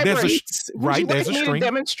 it vibrates. Right, there's a string. To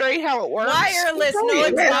demonstrate how it works. Wireless. No,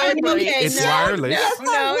 it's wireless. It's wireless.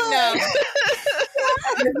 No.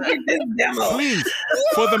 Please,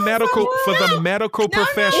 for the medical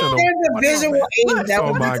professional. Visual aids.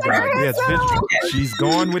 Oh my God! Yes, she's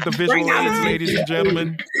gone with the visual aids, ladies and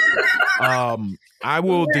gentlemen. I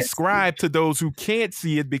will describe to those who can't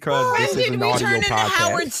see it because this is an audio podcast.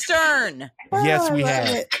 Howard Stern. Yes, we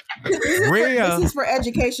have. Rhea, this is for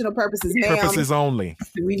educational purposes, ma'am. Purposes only.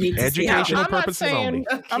 We need to educational purposes only.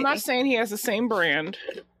 I'm not saying he has the same brand.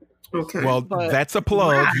 Okay. Well, that's a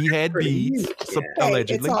plug. He had beads,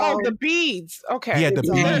 allegedly. Oh, the beads. Okay. He had the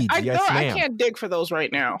beads. Yes, ma'am. I can't dig for those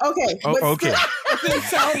right now. Okay. Oh, okay. That didn't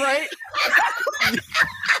sound right.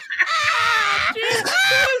 That's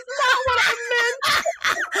not what I meant.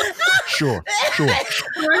 Sure. We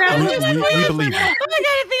believe you. Oh my God,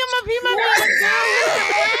 I think I'm gonna pee my pants.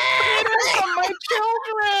 From my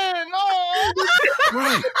children. Oh.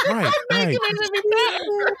 Right.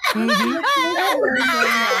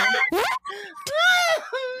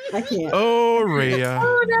 I can't. Oh, Rhea.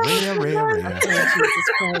 Rhea.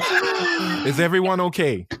 Is everyone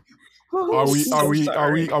okay? Are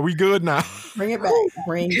we good now? Bring it back.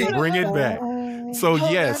 Bring it back. So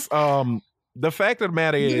yes, the fact of the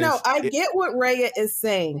matter is, I get what Rhea is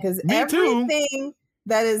saying, because everything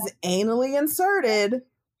that is anally inserted,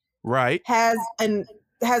 right, has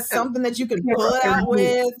something that you can pull it out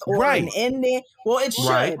with, or an ending. Well, it should.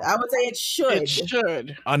 Right. I would say it should. It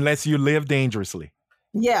should, unless you live dangerously.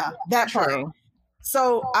 Yeah, that part. True.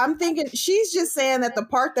 So I'm thinking she's just saying that the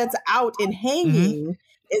part that's out and hanging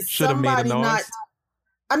is somebody not.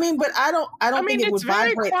 I mean, but I don't think it would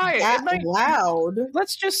vibrate that loud.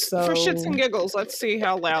 Let's just, for shits and giggles, let's see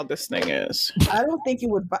how loud this thing is. I don't think it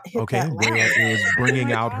would hit that loud. Rhea is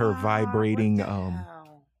bringing out her vibrating.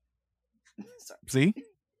 See,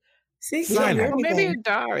 well, maybe it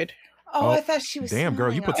died. Oh, I thought she was. Damn,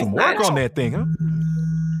 girl, you put some work on that thing, huh?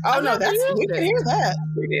 Oh no, we can hear that.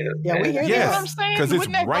 Yeah, we hear that. Yes, because it's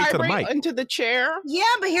right to the mic. Into the chair. Yeah,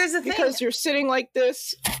 but here's the thing: because you're sitting like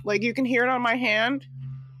this, like you can hear it on my hand.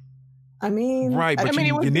 I mean, right, but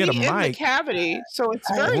it would you need a mic. In the cavity, so it's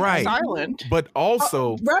very silent. But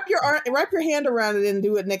also, wrap your hand around it and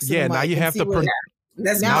do it next to the mic. Yeah, now you have to.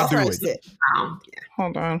 Now do it.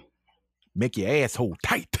 Hold on. Make your asshole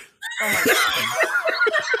tight.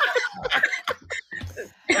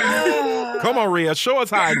 Come on, Rhea, show us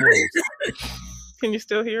how it works. Can you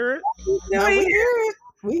still hear it? No, we hear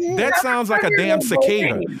it. That sounds like a damn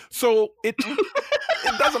cicada. So it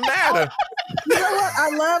doesn't matter. You know what? I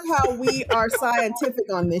love how we are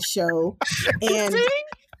scientific on this show, and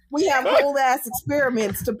we have whole ass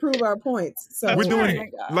experiments to prove our points. So we're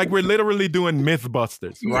doing we're literally doing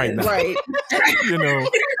Mythbusters right now. Right.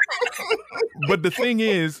 But the thing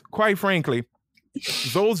is, quite frankly,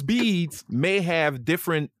 those beads may have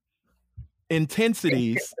different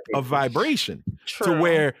intensities of vibration. True. To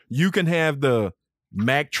where you can have the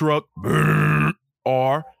Mack truck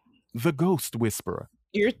or the ghost whisperer.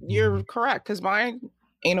 You're correct, because my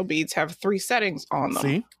anal beads have 3 settings on them.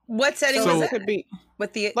 See? What settings it could be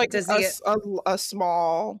with the like a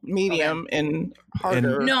small, medium, and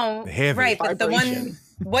harder. No, heavy. Right, but the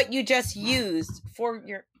what you just used for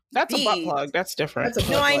your that's beads. A butt plug. That's different.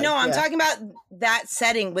 I know. I'm talking about that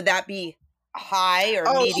setting. Would that be high or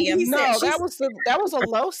medium? No, that was a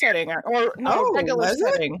low setting or regular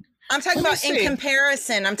setting. I'm talking about in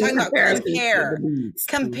comparison. I'm talking about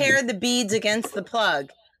compare the beads against the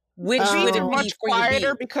plug. Which would it much be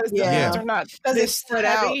quieter because the beads are not this spread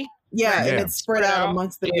heavy. out. Yeah, and it's spread out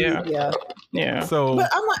amongst the beads. Yeah. So, but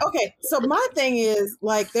I'm like, okay. So my thing is,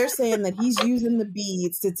 like, they're saying that he's using the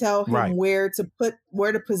beads to tell him where to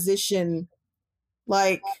position,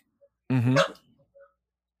 like. Mm-hmm.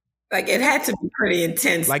 Like it had to be pretty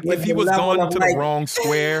intense. Like if he was going to the wrong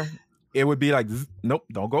square, it would be like, nope,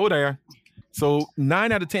 don't go there. So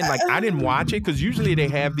 9 out of 10, like I didn't watch it because usually they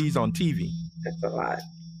have these on TV. That's a lot.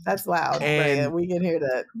 That's loud. And we can hear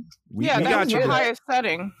that. We that's got the highest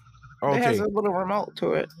setting. Okay. It has a little remote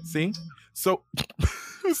to it. See? So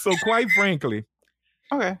quite frankly,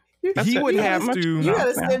 okay. He would have to. You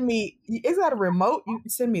gotta send me. Is that a remote? You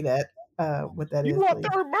send me that. What that is? You want the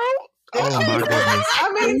remote? Oh my goodness!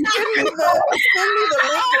 I mean, send me the link.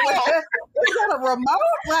 Is that a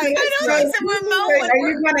remote? Like, I know it's a remote. Are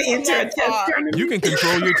you going to enter a test tournament? You can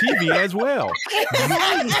control your TV as well. You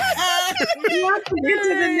want to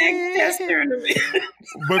enter the next test tournament?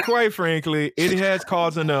 But quite frankly, it has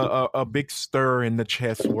caused a big stir in the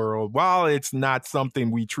chess world. While it's not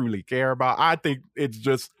something we truly care about, I think it's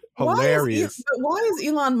just hilarious. Why is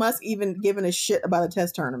Elon Musk even giving a shit about a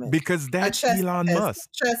test tournament? Because that's Elon Musk.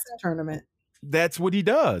 Chess tournament. That's what he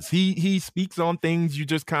does. He speaks on things you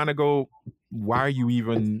just kind of go, why are you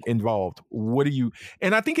even involved? What are you?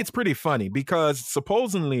 And I think it's pretty funny because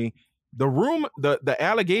supposedly the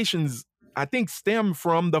allegations, I think, stem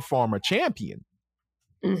from the former champion.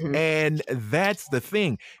 Mm-hmm. And that's the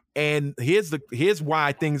thing. And here's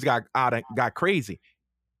why things got crazy.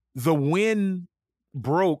 The win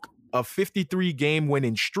broke a 53 game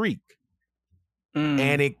winning streak,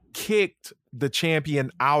 and it kicked the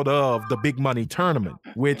champion out of the big money tournament,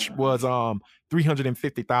 which was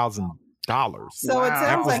 $350,000. So it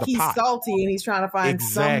sounds like he's salty and he's trying to find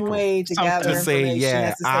some way to gather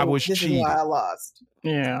information. I was cheating. Why I lost.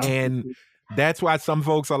 Yeah, and that's why some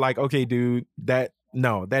folks are like, okay, dude, that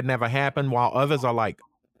never happened. While others are like,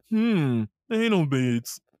 anal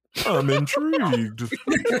beads. I'm intrigued.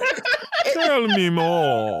 Tell me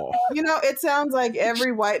more. You know, it sounds like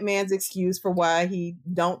every white man's excuse for why he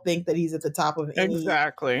don't think that he's at the top of any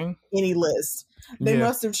list. They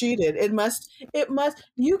must have cheated. It must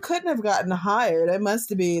you couldn't have gotten hired. It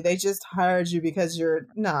must be they just hired you because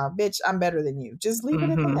bitch, I'm better than you. Just leave it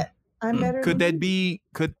at that. I'm better. Could that be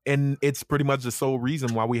and it's pretty much the sole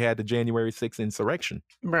reason why we had the January 6th insurrection.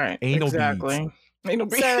 Right. Anal beads.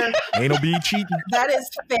 Sir, anal bead cheating. That is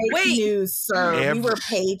fake news, sir. We were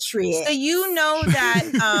patriots. So you know that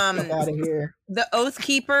out of here. The Oath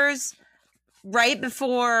Keepers, right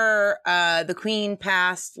before the Queen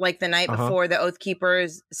passed, like the night before the Oath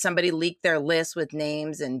Keepers, somebody leaked their list with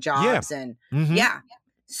names and jobs and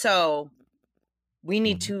So we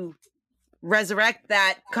need to resurrect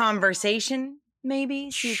that conversation. Maybe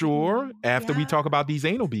sure. After we talk about these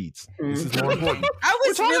anal beads, this is more important. I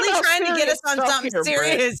was really trying to get us on something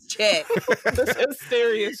serious, chick. This is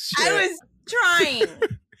serious shit. I was trying.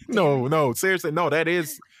 No, seriously, no.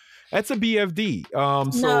 That's a BFD.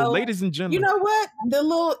 So, ladies and gentlemen, you know what?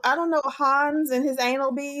 I don't know Hans and his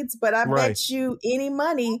anal beads, but I bet you any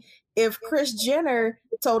money if Kris Jenner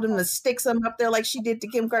told him to stick some up there like she did to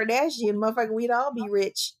Kim Kardashian, motherfucker, we'd all be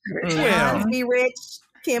rich. Hans be rich.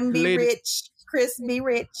 Kim be rich. Chris be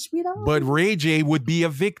rich. But Ray J would be a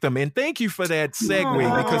victim. And thank you for that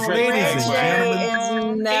segue because ladies and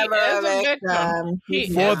gentlemen, is never a victim.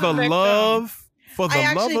 For the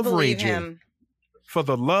love of Ray J. For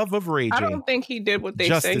the love of Ray J. I don't think he did what they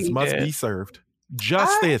say he Justice must be served.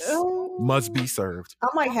 Justice must be served. I'm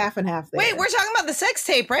like half and half there. Wait, we're talking about the sex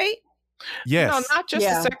tape, right? Yes. No, not just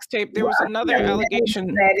the sex tape. There was another allegation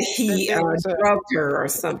that he drugged her or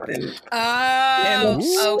something. And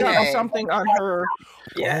stuck something on her.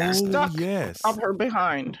 Stuck on her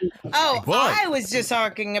behind. Oh, I was just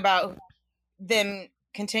talking about them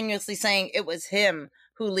continuously saying it was him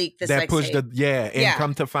who leaked the sex tape. And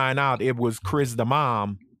come to find out it was Chris the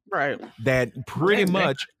mom. Right. That pretty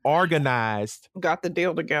much organized. Got the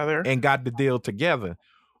deal together.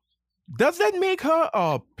 Does that make her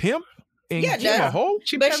a pimp? Yeah, a hoe?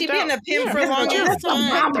 But she been a pimp for a long time.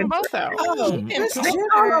 Kris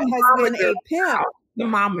Jenner has been a pimp. The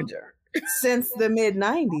momager. Since the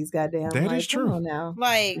mid-90s, goddamn. That is true. Now.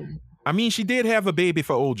 I mean, she did have a baby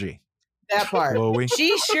for OJ. That part. Chloe.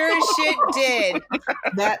 She sure as shit did.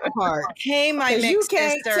 That part. Hey, my mixed you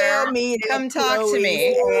can't sister. tell me Come talk to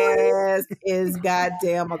me. Is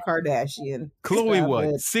goddamn a Kardashian. Chloe what?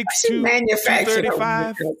 6'2",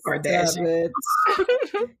 235?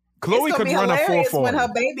 Chloe could run a 440 when her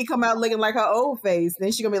baby come out looking like her old face.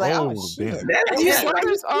 Then she's gonna be like, "Oh shit!"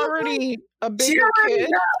 She's already a bigger kid.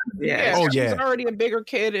 She's already a bigger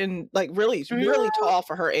kid and like really tall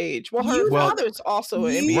for her age. Well, her father's also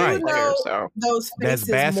an NBA player, so those that's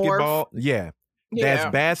basketball.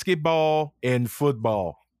 That's basketball and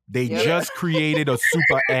football. They just created a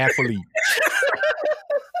super athlete.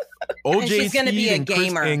 OJ she's gonna be a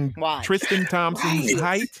gamer. And Tristan Thompson's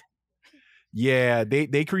height. Yeah,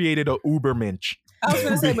 they created a Ubermensch. I was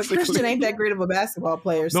gonna say, but Christian ain't that great of a basketball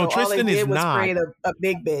player. So Tristan all they did was not. create a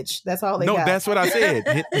big bitch. That's all they got. No, that's what I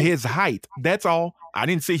said. His height. That's all. I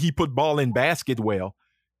didn't say he put ball in basket well.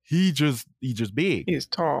 He just big. He's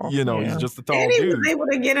tall. You know, he's just a tall and he dude. was able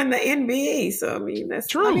to get in the NBA. So I mean, that's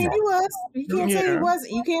true. I mean, he was. You can't say he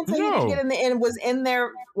wasn't. You can't say he didn't get in the end. Was in the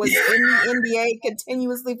NBA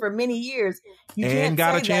continuously for many years. You and can't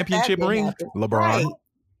got say a championship ring. happen. LeBron. Right.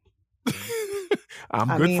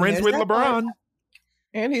 I'm good friends with LeBron. Part.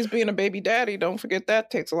 And he's being a baby daddy. Don't forget that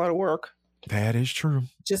takes a lot of work. That is true.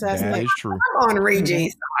 Just as that is true. I'm on Ray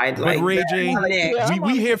J's side. But Ray J,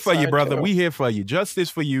 we here for you, brother. Too. We here for you. Justice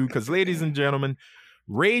for you. Because, ladies and gentlemen,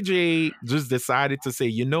 Ray J just decided to say,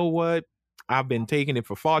 you know what? I've been taking it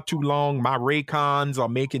for far too long. My Raycons are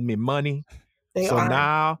making me money.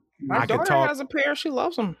 Now my daughter talk. has a pair. She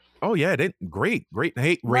loves them. Oh, yeah. Great.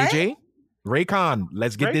 Hey, Ray J. Raycon,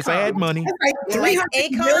 let's get this ad money. It's like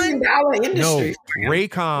 $300 billion industry. No,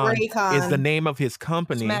 Raycon is the name of his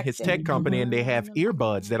company, his tech company, and they have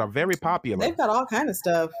earbuds that are very popular. They've got all kind of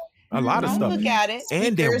stuff. A lot of stuff. Look at it.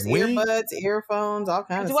 And they're earbuds, earphones, all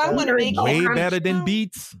kinds of stuff. I want to make way better than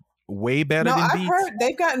Beats. Way better than Beats. I've heard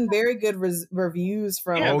they've gotten very good reviews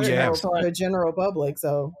from the general public.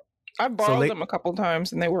 So I borrowed them a couple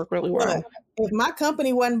times and they work really well. If my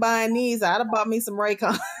company wasn't buying these, I'd have bought me some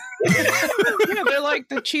Raycon. Yeah, they're like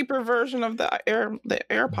the cheaper version of the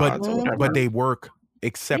AirPods. But they work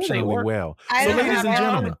exceptionally well. So, ladies and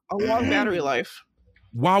gentlemen, a long battery life.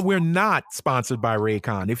 While we're not sponsored by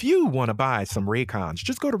Raycon, if you want to buy some Raycons,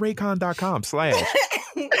 just go to raycon.com/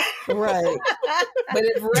 Right. But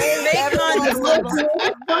if Ray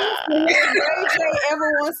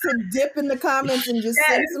ever wants to dip in the comments and just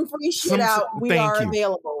send some free shit out, we are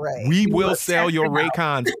available, Ray. We will sell your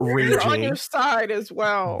Raycons, Ray J. We're on your side as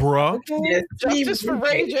well. Bruh. Okay. Justice for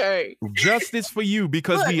Ray J. Justice for you,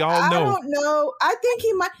 because we all know. I don't know. I think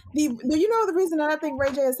he might be. You know the reason I think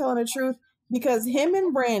Ray J is telling the truth? Because him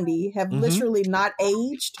and Brandy have literally not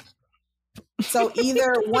aged. So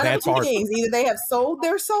either one of two things: either they have sold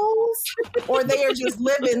their souls, or they are just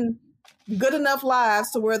living good enough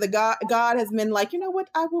lives to where the God has been like, you know what,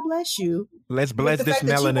 I will bless you. Let's bless this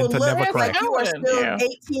melanin to never crack. Like you are still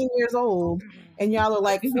 18 years old, and y'all are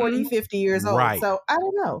like 40, 50 years old. Right. So I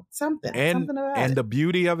don't know, something about and it. the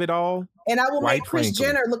beauty of it all. And I will make Kris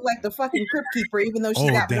Jenner look like the fucking crypt keeper, even though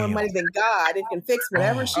she's got more money than God and can fix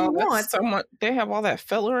whatever she wants. They have all that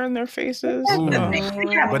filler in their faces.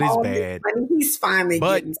 But it's bad. He's finally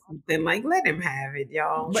getting something. Like, let him have it,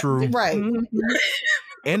 y'all. True. Right.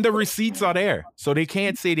 And the receipts are there. So they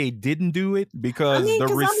can't say they didn't do it because the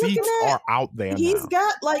receipts are out there. He's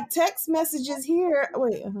got like text messages here.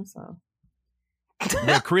 Wait, I'm sorry.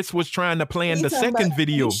 But Chris was trying to plan the second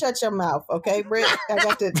video. You shut your mouth, okay, Britt? I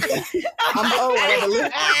got to. I'm old.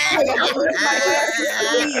 I got to lift my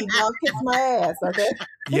glasses. I'll kiss my ass, okay?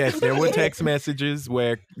 Yes, there were text messages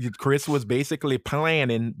where Chris was basically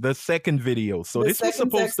planning the second video. So this was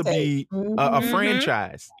supposed to be a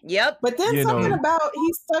franchise. Yep. But then something about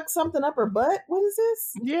he stuck something up her butt. What is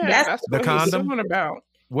this? Yeah, that's the condom. Something about.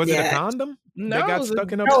 Was it a condom? No, that got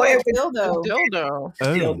stuck in her butt? No, it was a dildo.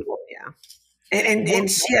 Dildo, yeah. And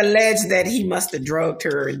she alleged that he must have drugged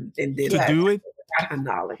her and did to do it. Her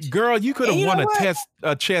knowledge. Girl, you could have won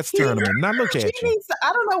a chess tournament. Now look at you.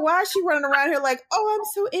 I don't know why she running around here like, oh, I'm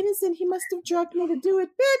so innocent. He must have drugged me to do it,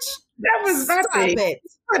 bitch. That was it.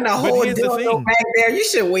 And the whole dildo back there. You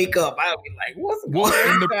should wake up. I would be like, what's going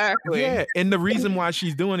on? Exactly. Yeah, and the reason why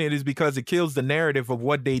she's doing it is because it kills the narrative of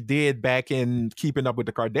what they did back in Keeping Up with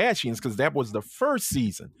the Kardashians, because that was the first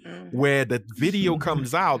season where the video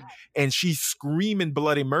comes out and she's screaming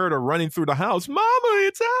bloody murder, running through the house. Mama,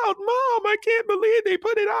 it's out. Mom, I can't believe they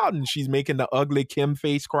put it out. And she's making the ugly Kim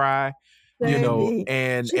face cry. You know,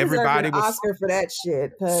 and she everybody was Oscar for that shit,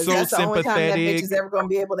 because so that's the only time that sympathetic. bitch is ever going to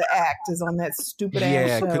be able to act is on that stupid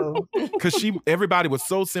ass show. Because everybody was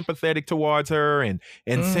so sympathetic towards her and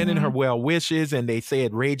sending her well wishes, and they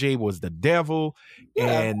said Ray J was the devil,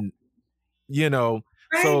 and you know,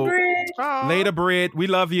 so later, Britt, we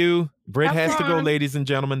love you. Britt has to go, ladies and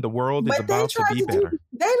gentlemen. The world is about to be better.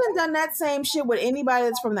 They done done that same shit with anybody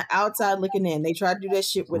that's from the outside looking in. They tried to do that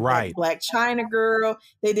shit with that Black China girl.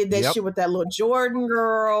 They did that shit with that little Jordan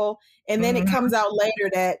girl. And then it comes out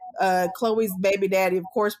later that Chloe's baby daddy, of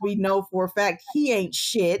course, we know for a fact he ain't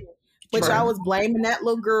shit. Which I was blaming that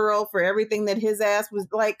little girl for everything that his ass was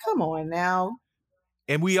like. Come on now.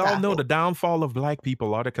 And we all know the downfall of Black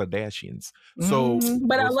people are the Kardashians. So,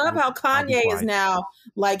 but I love how Kanye is now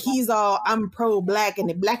like he's all I'm pro-Black and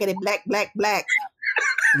the blackity black.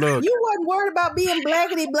 Look, you wasn't worried about being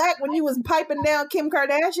blackity black when you was piping down Kim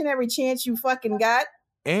Kardashian every chance you fucking got.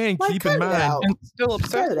 And keep in mind, and still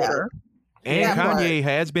upset with her. And Kanye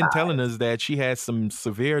has been telling us that she has some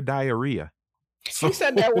severe diarrhea. So, he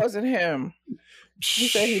said that wasn't him. He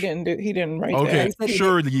said he didn't write that. Okay,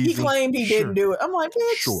 he claimed he didn't do it. I'm like,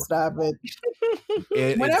 bitch, stop it.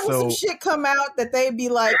 Whenever some shit come out that they be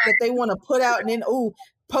like, that they want to put out and then,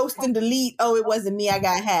 post and delete. Oh, it wasn't me. I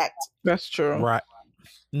got hacked. That's true. Right.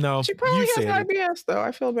 No, she probably has IBS though.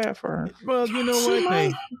 I feel bad for her. Well, you know what?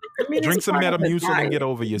 Hey, drink some Metamucil and get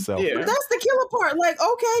over yourself. Yeah. But that's the killer part. Like,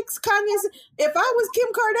 okay, Kanye's. If I was Kim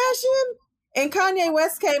Kardashian and Kanye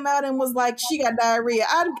West came out and was like, she got diarrhea,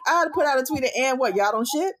 I'd put out a tweet and what, y'all don't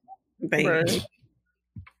shit? Right.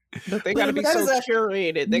 But they got to be so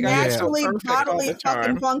curated. They got to be so perfect bodily all the time.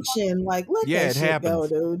 Fucking function. Like, let that shit go,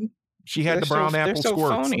 dude. She had the brown apple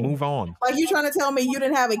squirts. Phony. Move on. Like, you trying to tell me you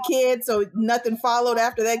didn't have a kid, so nothing followed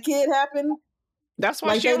after that kid happened? That's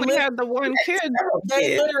why she only had the one kid.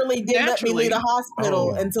 They literally didn't let me leave the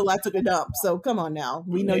hospital until I took a dump. So come on now.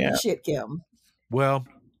 We know you shit, Kim. Well,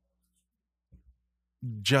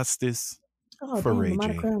 justice for Ray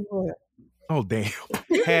J. Oh, damn.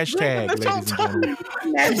 Hashtag, ladies and gentlemen.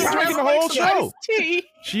 She's been drinking the whole show.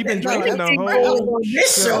 She's been drinking the whole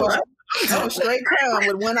show. Oh, straight Crown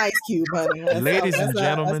with one ice cube, honey. Ladies and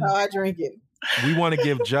gentlemen, that's how I drink it. We want to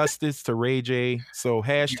give justice to Ray J. So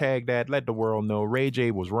hashtag that. Let the world know Ray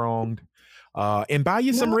J was wronged. And buy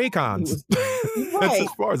you some Raycons. That's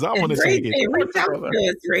as far as I want to take it.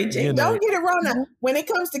 Ray J. You know. Don't get it wrong. Now, when it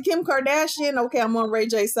comes to Kim Kardashian, okay, I'm on Ray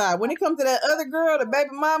J's side. When it comes to that other girl, the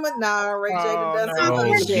baby mama, Ray J done some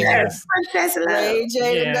fuck shit. Ray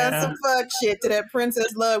J done some fuck shit to that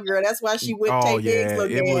Princess Love girl. That's why she with Tay Diggs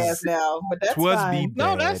looking ass now. But that's fine.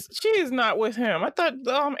 No, she is not with him. I thought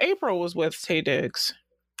April was with Tay Diggs.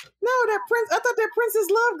 No, I thought that Princess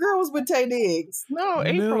Love girl was with Tay Diggs. No,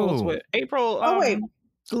 April was with April. The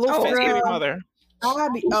little baby mother. I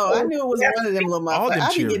knew it was one of them little motherfuckers.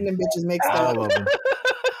 I be getting them bitches mixed up. All of them.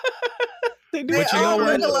 They all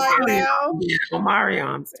look alike now.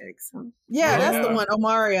 Omarion's ex. Yeah, that's the one,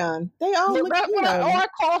 Omarion. They all look alike. I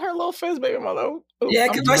call her little Fizz baby mother.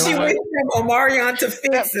 Yeah, because she went from Omarion to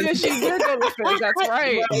Fizz. Yeah, she did go to Fizz. That's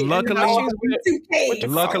right. Luckily,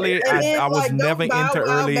 I was never into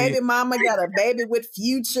early. Baby mama got a baby with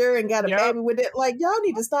Future and got a baby with it. Like, y'all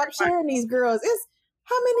need to stop sharing these girls. It's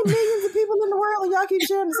how many millions of people in the world and y'all keep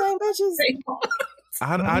sharing the same bitches?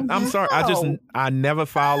 I'm sorry. I never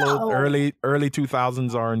followed early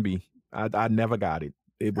 2000s R&B. I never got it.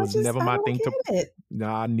 It was never my thing to.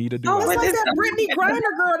 Nah, I need to do it. It's like that Brittany Griner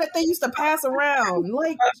girl that they used to pass around.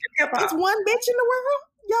 Like, it's one bitch in the world.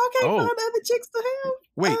 Y'all can't find other chicks to have.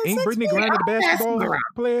 Wait, ain't Brittany Griner the basketball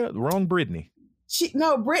player? Wrong Brittany.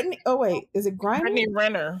 Brittany. Oh wait, is it Griner? Brittany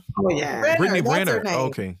Renner. Oh yeah, Brittany Renner.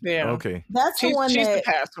 Okay, yeah, okay. That's the one she's that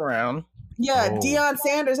passed around. Yeah, Deion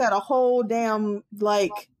Sanders had a whole damn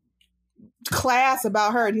class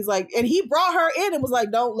about her, and he's like, and he brought her in and was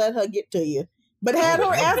like, "Don't let her get to you," but had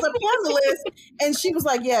her as a panelist, and she was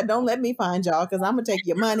like, "Yeah, don't let me find y'all because I'm gonna take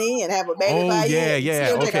your money and have a baby by you."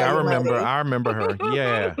 Yeah. Okay, I remember her.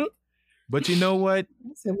 Yeah. But you know what?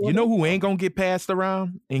 You know who ain't gonna get passed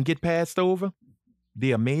around and get passed over?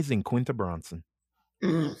 The amazing Quinta Brunson,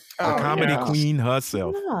 the comedy queen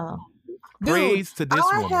herself. Yeah. Praise to this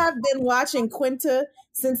woman. I have been watching Quinta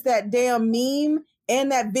since that damn meme and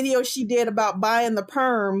that video she did about buying the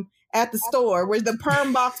perm at the store, where the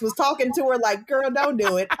perm box was talking to her like, "Girl, don't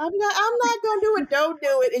do it. I'm not gonna do it. Don't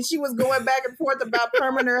do it." And she was going back and forth about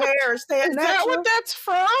perming her hair, staying natural. Is that what that's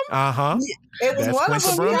from? It was one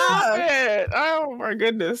of them. Yeah. Oh my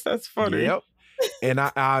goodness, that's funny. Yep. And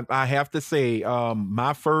I have to say,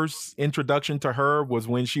 my first introduction to her was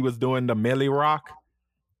when she was doing the Melly Rock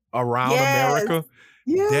around America.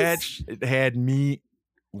 Yes. That had me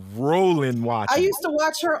rolling watching. I used to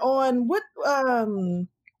watch her on what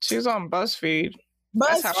she was on BuzzFeed.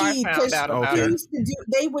 That's how I found out about her.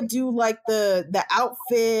 They would do like the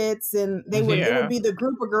outfits, and it would be the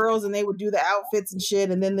group of girls, and they would do the outfits and shit,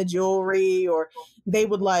 and then the jewelry, or they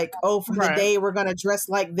would like, for the day we're gonna dress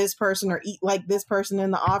like this person or eat like this person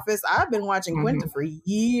in the office. I've been watching Quinta for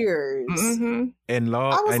years, and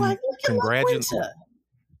I was like, congratulations.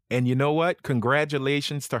 And you know what?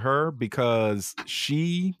 Congratulations to her, because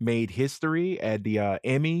she made history at the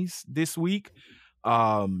Emmys this week.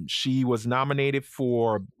 She was nominated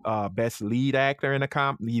for best lead actor in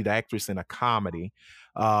lead actress in a comedy,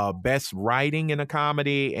 best writing in a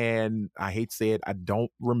comedy, and I hate to say it, I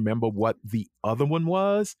don't remember what the other one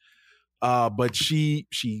was, but she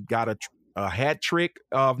got a hat trick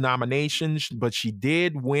of nominations, but she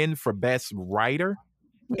did win for best writer,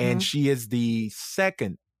 and she is the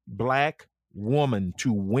second Black woman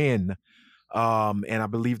to win, and I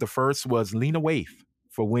believe the first was Lena Waithe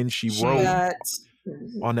for when she wrote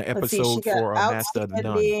on the episode for Master of the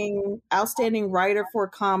Nun. Outstanding writer for a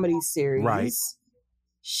comedy series. Right.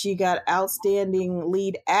 She got outstanding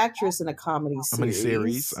lead actress in a comedy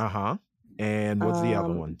series. And what's the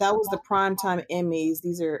other one? That was the Primetime Emmys.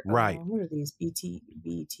 These are right. What are these?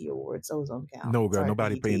 BET Awards. Those don't count. No, girl,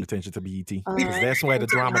 nobody BET. Paying attention to BET, because that's why the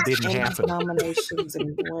drama didn't happen. Nominations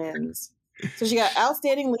and wins. So she got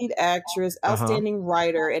outstanding lead actress, outstanding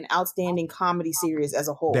writer, and outstanding comedy series as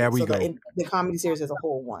a whole. There we go. The comedy series as a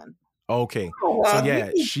whole won. Okay. So yeah,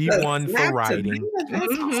 she won for writing.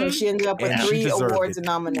 So she ended up with 3 awards and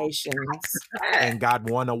nominations. And got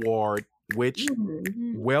 1 award, which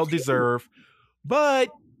well deserved. But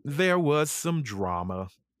there was some drama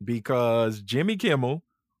because Jimmy Kimmel,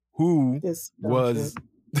 who was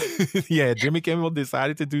Jimmy Kimmel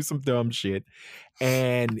decided to do some dumb shit,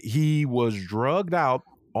 and he was drugged out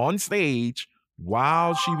on stage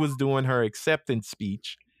while she was doing her acceptance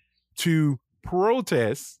speech to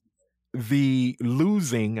protest the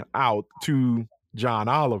losing out to John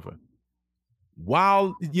Oliver.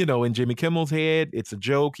 While, in Jimmy Kimmel's head, it's a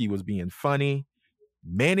joke. He was being funny.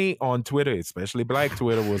 Many on Twitter, especially Black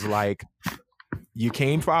Twitter, was like, you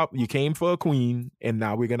came for a queen, and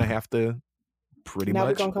now we're going to have to now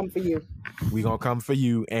we're going to come for you. We're going to come for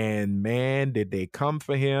you. And man, did they come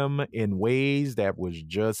for him in ways that was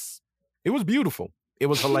it was beautiful. It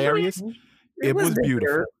was hilarious. It was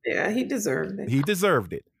beautiful. Yeah, he deserved it. He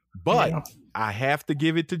deserved it. But I have to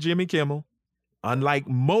give it to Jimmy Kimmel. Unlike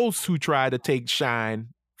most who try to take shine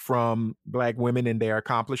from Black women and their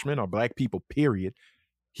accomplishment, or Black people, period,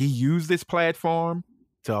 he used this platform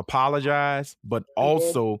to apologize, but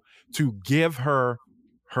also to give her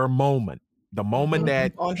moment. The moment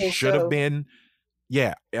that should have been,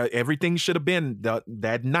 everything should have been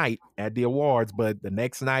that night at the awards, but the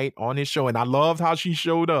next night on his show. And I loved how she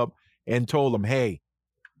showed up and told him, hey,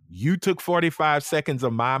 you took 45 seconds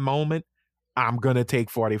of my moment. I'm going to take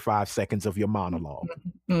 45 seconds of your monologue.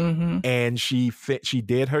 And she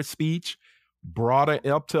did her speech, brought her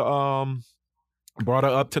up to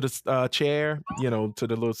the chair, to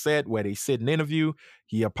the little set where they sit and interview.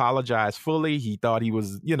 He apologized fully. He thought he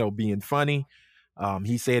was, being funny.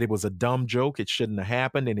 He said it was a dumb joke. It shouldn't have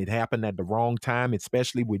happened. And it happened at the wrong time,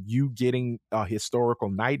 especially with you getting a historical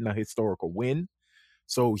night and a historical win.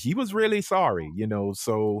 So he was really sorry,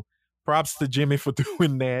 so props to Jimmy for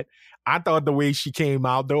doing that. I thought the way she came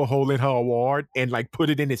out, though, holding her award and like put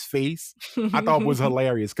it in his face, I thought was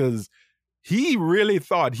hilarious, because he really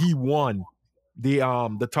thought he won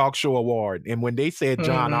the talk show award. And when they said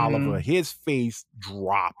John Oliver, his face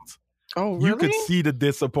dropped. Oh, really? You could see the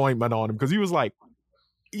disappointment on him, because he was like,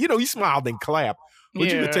 he smiled and clapped,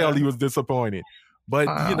 but you could tell he was disappointed.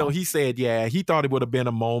 But, he said, he thought it would have been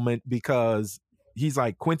a moment, because he's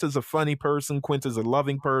like, Quinta's a funny person. Quinta's a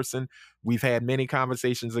loving person. We've had many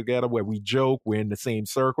conversations together where we joke. We're in the same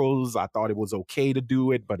circles. I thought it was okay to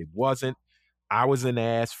do it, but it wasn't. I was an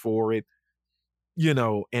ass for it,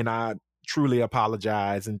 and I truly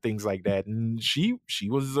apologize and things like that. And she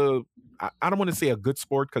was I don't want to say a good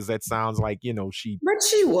sport, because that sounds like, But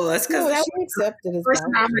she was, because that was accepted as first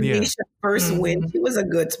nomination, first win. She was a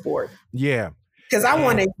good sport. Yeah. Because I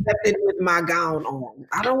want to accept it with my gown on.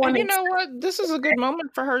 I don't want to. You know what? This is a good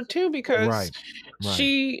moment for her too, because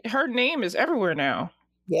her name is everywhere now.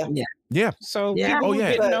 Yeah. So people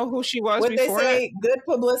didn't know who she was before. They say good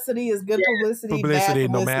publicity is good publicity. Bad publicity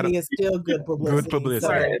no matter, is still good publicity. Good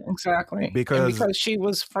publicity. Right, exactly. Because she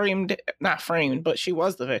was not framed, but she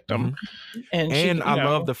was the victim. And I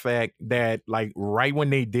love the fact that, like, right when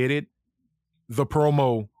they did it, the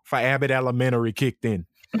promo for Abbott Elementary kicked in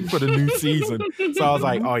for the new season. So I was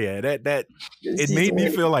like, oh yeah, that it made me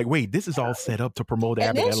feel like, wait, this is all set up to promote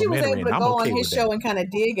Abbott Elementary. And then she was able to go on his show and kind of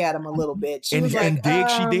dig at him a little bit. She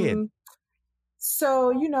did. So,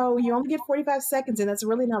 you only get 45 seconds and that's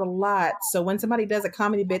really not a lot. So when somebody does a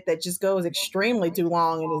comedy bit that just goes extremely too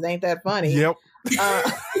long and it ain't that funny. Yep.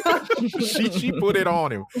 She put it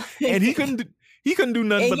on him. And he couldn't do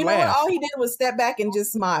nothing but laugh. All he did was step back and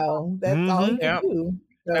just smile. That's all he could do.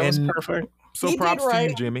 That was perfect. So props to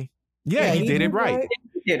you, Jimmy. Yeah, he did it right.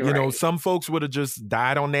 Some folks would have just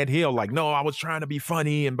died on that hill like, no, I was trying to be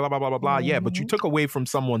funny and blah, blah, blah, blah, blah. Yeah, but you took away from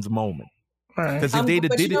someone's moment. Because if they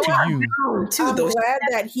did it to you. I'm glad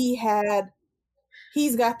that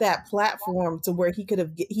he's got that platform to where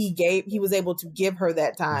he was able to give her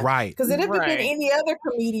that time. Right. Because if it had been any other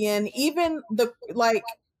comedian, even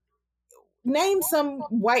name some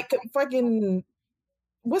white fucking,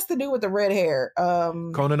 what's the dude with the red hair?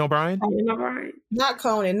 Conan O'Brien? Not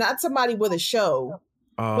Conan, not somebody with a show.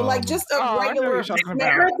 But just a regular, fucking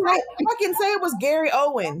say it was Gary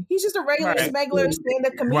Owen. He's just a regular smuggler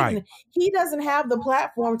stand-up comedian. Right. He doesn't have the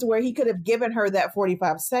platform to where he could have given her that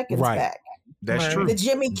 45 seconds back. That's true. The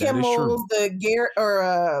Jimmy Kimmels,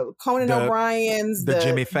 the Conan O'Briens, the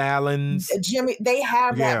Jimmy Fallons, they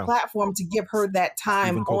have that platform to give her that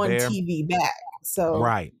time on TV back. So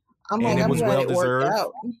it was well deserved.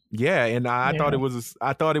 Yeah, and I thought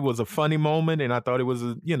it was a funny moment, and I thought it was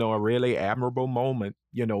a really admirable moment.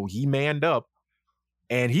 He manned up,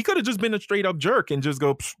 and he could have just been a straight up jerk and just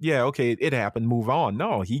go, yeah, okay, it happened, move on.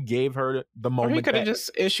 No, he gave her the moment. Or he could have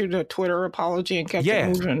just issued a Twitter apology and kept it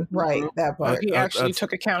moving. Right, that part. He actually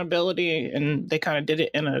took accountability, and they kind of did it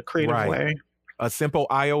in a creative way. A simple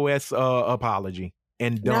iOS apology,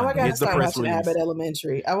 and done. Now I gotta start watching Abbott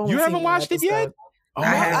Elementary. You haven't watched it yet?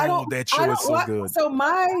 Oh, that show is so good. So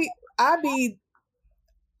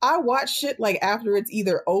I watch shit after it's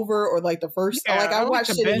either over or the first. I watch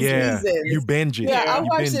shit in seasons. You binge it. Yeah, I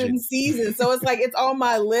watch it in seasons. So it's it's on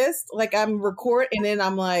my list. I'm record and then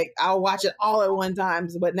I'm I'll watch it all at one time.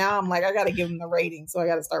 But now I'm I got to give them the rating, so I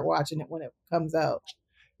got to start watching it when it comes out.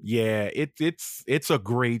 Yeah, it's a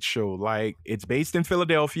great show. It's based in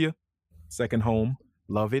Philadelphia, second home.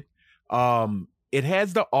 Love it. It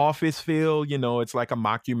has the Office feel, it's like a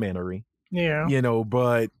mockumentary. Yeah.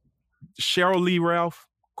 But Cheryl Lee Ralph,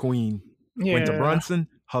 Queen. Yeah. Quinta Brunson,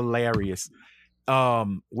 hilarious.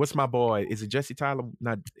 What's my boy? Is it Jesse Tyler?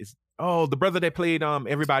 The brother that played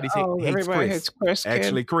Everybody Hates Chris.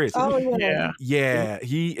 Actually, Chris. Oh, yeah.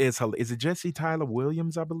 He is. Is it Jesse Tyler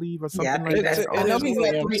Williams, I believe, or something like that? I know he's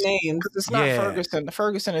got 3 names. It's not Ferguson.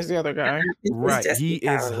 Ferguson is the other guy. Right. He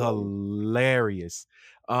is hilarious.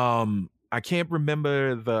 I can't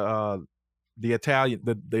remember the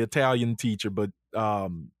Italian teacher, but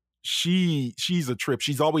she's a trip.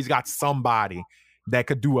 She's always got somebody that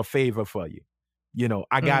could do a favor for you.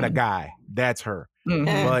 I got a guy. That's her.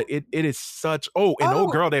 Mm-hmm. But it is such old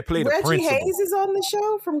girl that played Reggie the principal. Hayes is on the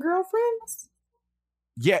show from Girlfriends.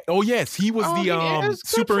 Yeah. Oh yes, he was the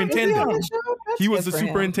superintendent. He was the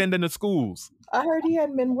superintendent of schools. I heard he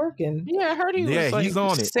hadn't been working. Yeah, I heard he was. Yeah, he's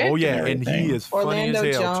on it. Oh yeah, and he is funny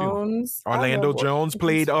as hell Jones. Too. Orlando Jones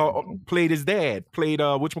played his dad. Played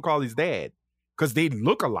whatchamacallit's dad. Because they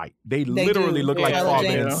look alike. They literally look like father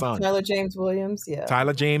and son. Tyler James Williams, yeah.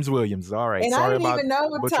 Tyler James Williams. All right. And I didn't even know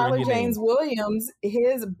with Tyler James Williams,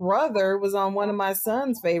 his brother was on one of my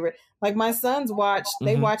son's favorite. My sons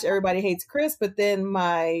they watch Everybody Hates Chris, but then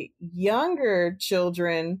my younger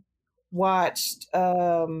children watched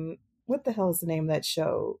what the hell is the name of that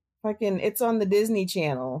show? It's on the Disney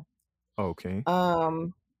Channel. Okay.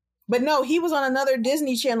 But no, he was on another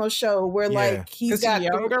Disney Channel show where he's got a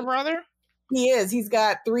younger brother. He is. He's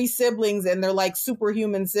got 3 siblings, and they're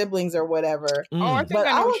superhuman siblings or whatever. Oh, I think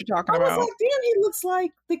I know what you're talking about. I was damn, he looks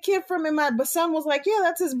like the kid from it. My son was yeah,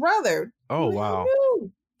 that's his brother. Oh, wow.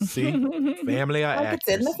 See? Family are actors. It's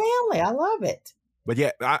in the family. I love it. But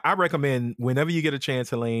yeah, I recommend whenever you get a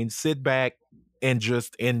chance, Elaine, sit back and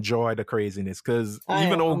just enjoy the craziness. Because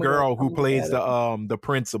even old girl who plays the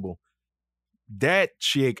principal, that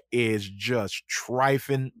chick is just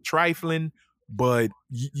trifling. But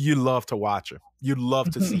you love to watch her. You love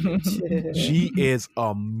to see her. She is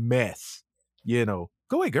a mess. Go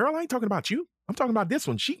away, girl. I ain't talking about you. I'm talking about this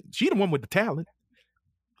one. She the one with the talent.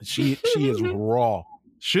 She is raw.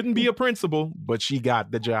 Shouldn't be a principal, but she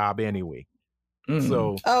got the job anyway.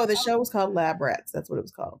 So the show was called Lab Rats. That's what it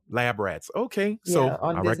was called. Lab Rats. Okay. So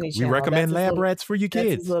we recommend Lab Rats for you kids.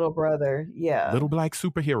 That's his little brother. Yeah. Little black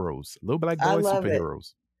superheroes. Little black boy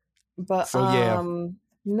superheroes. But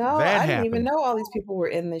no, I didn't even know all these people were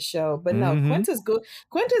in this show. But no, Quinta's good.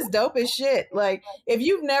 Quinta's dope as shit. If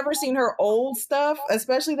you've never seen her old stuff,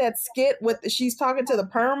 especially that skit with she's talking to the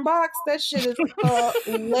perm box, that shit is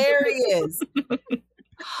hilarious.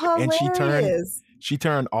 And she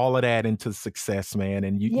turned all of that into success, man.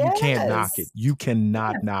 And you can't knock it. You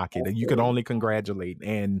cannot knock it. You could only congratulate.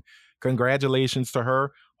 And congratulations to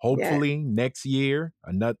her. Hopefully next year,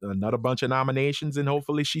 another bunch of nominations, and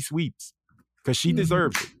hopefully she sweeps. Because she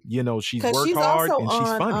deserves it. You know, she's worked hard and she's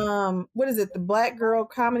funny. What is it? The Black Girl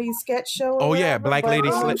Comedy Sketch Show? Oh yeah, Black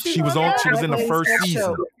Lady. She was in the first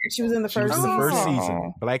season. She was in the first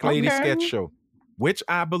season. Black Lady Sketch Show, which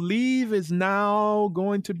I believe is now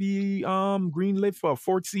going to be greenlit for a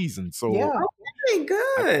 4th season. So okay,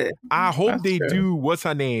 good. I hope they do. What's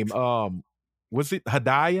her name? Was it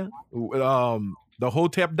Hadaya? The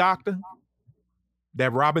Hotep doctor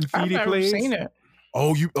that Robin Thede plays. I've seen it.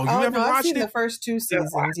 Oh, you haven't watched I've seen it? The first 2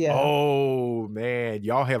 seasons, yeah. Oh man,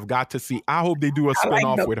 y'all have got to see. I hope they do a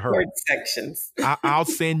spinoff with her. Sections. I'll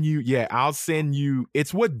send you. Yeah, I'll send you.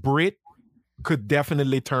 It's what Brit could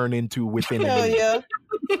definitely turn into within a minute. Yeah.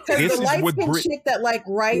 Because the light-skinned chick that like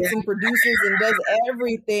writes and produces and does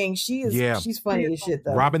everything, she's funny as shit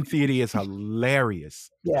though. Robin Thede is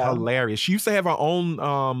hilarious. Yeah, hilarious. She used to have her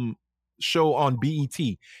own show on BET.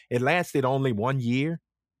 It lasted only 1 year.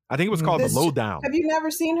 I think it was called The Lowdown. Have you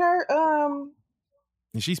never seen her?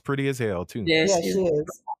 And she's pretty as hell too. Yeah, she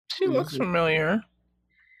is. She looks familiar.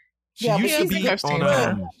 She used to be on.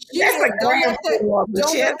 Don't let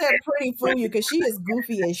that pretty fool you, because she is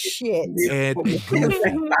goofy as shit.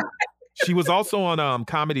 She was also on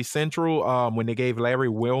Comedy Central when they gave Larry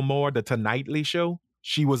Wilmore the Tonightly Show.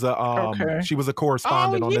 She was a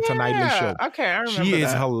correspondent on the Tonightly Show. Okay, I remember. She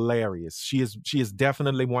is hilarious. She is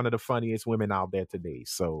definitely one of the funniest women out there today.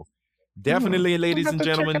 So definitely, ladies and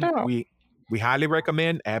gentlemen, we highly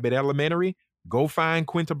recommend Abbott Elementary. Go find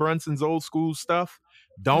Quinta Brunson's old school stuff.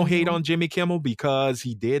 Don't hate on Jimmy Kimmel, because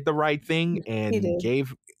he did the right thing and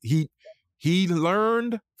he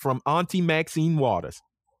learned from Auntie Maxine Waters.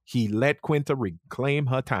 He let Quinta reclaim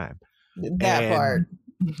her time. That part.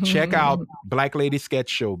 Check out Black Lady Sketch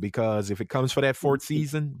Show, because if it comes for that 4th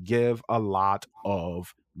season, give a lot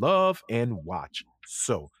of love and watch.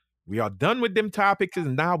 So we are done with them topics,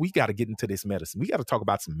 and now we got to get into this medicine. We got to talk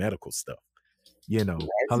about some medical stuff. You know,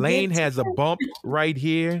 Helene has a bump right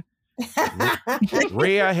here.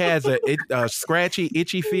 Rhea has a scratchy,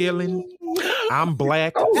 itchy feeling. I'm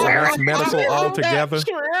black, so that's medical altogether.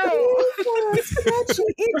 Scratchy,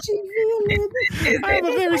 itchy feeling. I have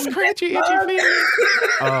a very scratchy, itchy feeling.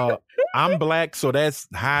 I'm black, so that's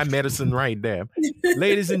high medicine right there.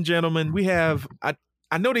 Ladies and gentlemen, we have.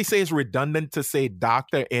 I know they say it's redundant to say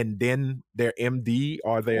doctor and then their MD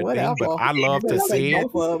or their thing, but I love to say it.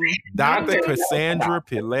 Dr. Cassandra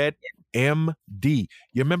Pillette, MD.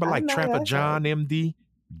 You remember like Trapper John, MD?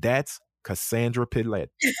 That's Cassandra Pillette.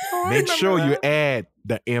 Make sure you add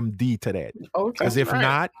the MD to that, because if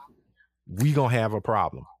not, we gonna have a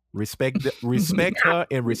problem. Respect her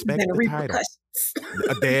and respect the title.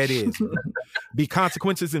 There it is. Be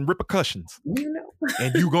consequences and repercussions.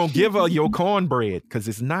 And you gonna give her your cornbread, because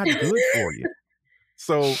it's not good for you.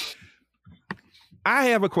 So I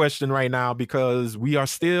have a question right now, because we are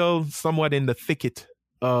still somewhat in the thicket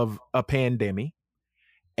of a pandemic.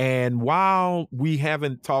 And while we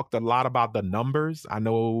haven't talked a lot about the numbers, I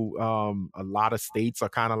know a lot of states are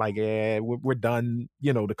kind of like, we're done.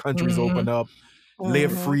 You know, the country's open up,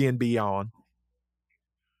 live free and beyond.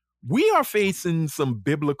 We are facing some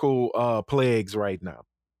biblical plagues right now.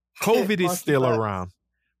 COVID is still around.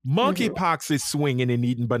 Monkeypox is swinging and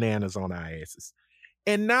eating bananas on our asses.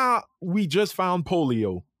 And now we just found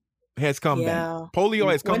polio has come back.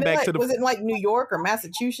 Polio has come back to the... Was it like New York or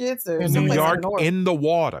Massachusetts or New York in the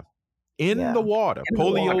water? The water.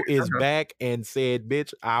 Polio is back and said,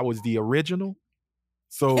 bitch, I was the original.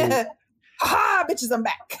 So... Ha, bitches, I'm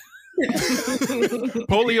back.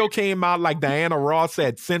 Polio came out like Diana Ross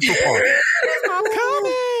at Central Park. I'm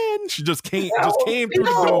coming. She just came through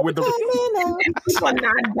the door with the... People are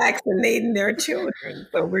not vaccinating their children.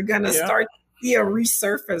 So we're going to start to see a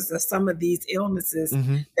resurface of some of these illnesses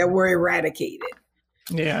that were eradicated.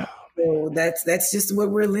 Yeah. So that's just what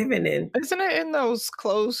we're living in. Isn't it in those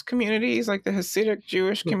closed communities, like the Hasidic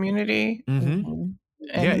Jewish community? And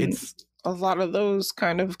it's a lot of those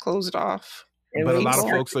kind of closed off. But a lot of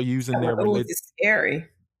folks are using their religion. It's scary.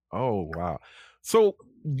 Oh wow! So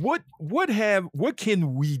what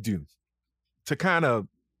can we do to kind of?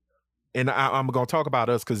 And I'm gonna talk about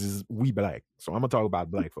us because we black, so I'm gonna talk about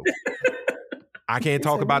black folks. I can't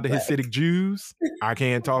talk about the Hasidic Jews. I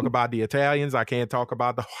can't talk about the Italians. I can't talk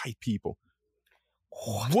about the white people.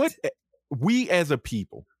 What we as a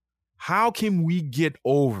people, how can we get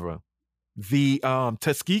over the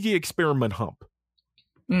Tuskegee experiment hump?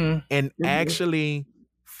 And actually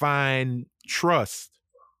find trust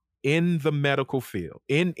in the medical field,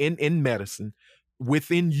 in medicine,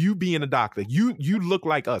 within you being a doctor, you look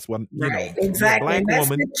like us. Well, exactly. Black that's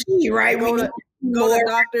woman. The key, right? Go to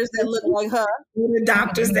doctors that look like her. Go to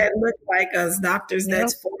doctors that look like us. Doctors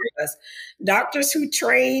that's for us. Doctors who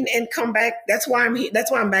train and come back. That's why I'm here.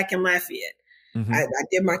 That's why I'm back in Lafayette. Mm-hmm. I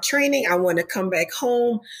did my training. I want to come back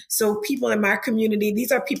home. So people in my community,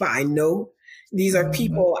 these are people I know. These are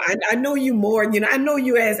people, I know you more, I know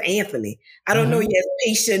you as Anthony. I don't know you as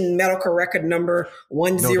patient medical record number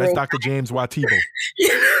 10. No, that's Dr. James Watibo.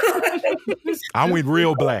 I went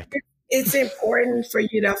real black. It's important for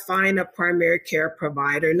you to find a primary care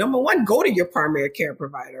provider. Number one, go to your primary care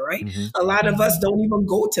provider, right? Mm-hmm. A lot of us don't even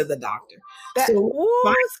go to the doctor. Dr.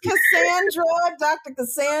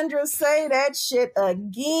 Cassandra, say that shit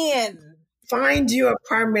again. Find you a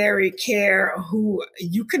primary care who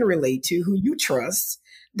you can relate to, who you trust.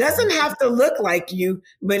 Doesn't have to look like you,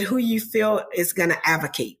 but who you feel is going to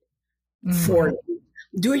advocate for you.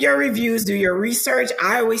 Do your reviews, do your research.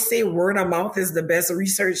 I always say word of mouth is the best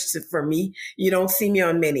research for me. You don't see me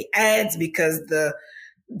on many ads because the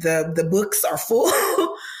books are full,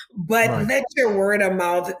 but let your word of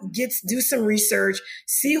mouth do some research,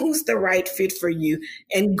 see who's the right fit for you,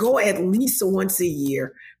 and go at least once a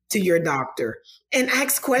year to your doctor and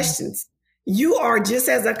ask questions. You are just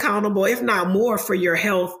as accountable, if not more, for your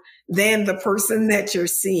health than the person that you're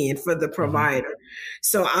seeing, for the provider.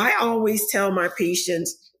 So I always tell my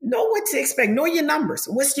patients, know what to expect. Know your numbers.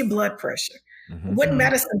 What's your blood pressure? What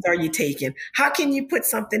medicines are you taking? How can you put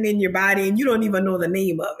something in your body and you don't even know the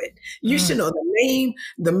name of it? You should know the name,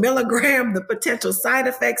 the milligram, the potential side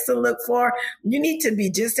effects to look for. You need to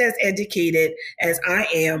be just as educated as I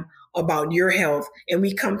am about your health, and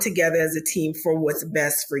we come together as a team for what's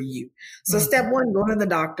best for you. So step one, go to the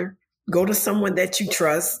doctor, go to someone that you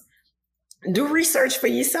trust, do research for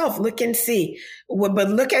yourself, look and see, but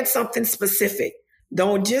look at something specific.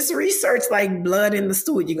 Don't just research like blood in the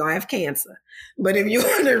stool, you're going to have cancer. But if you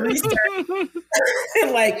want to research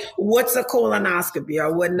like what's a colonoscopy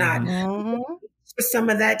or whatnot, some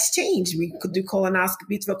of that's changed. We could do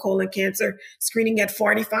colonoscopies for colon cancer screening at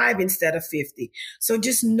 45 instead of 50. So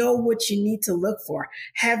just know what you need to look for.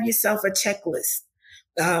 Have yourself a checklist.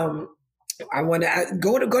 I want to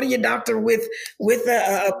go to your doctor with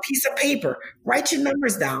a piece of paper. Write your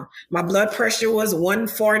numbers down. My blood pressure was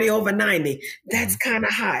 140/90. That's kind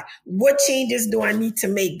of high. What changes do I need to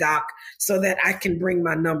make, doc, so that I can bring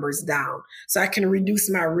my numbers down, so I can reduce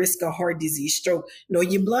my risk of heart disease, stroke? Know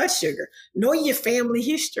your blood sugar. Know your family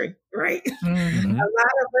history, right? A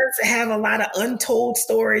lot of us have a lot of untold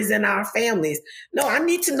stories in our families. No, I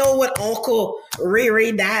need to know what Uncle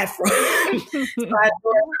Ray died from. So I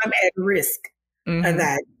know I'm at risk of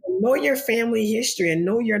that. Know your family history and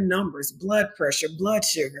know your numbers, blood pressure, blood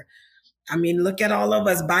sugar. I mean, look at all of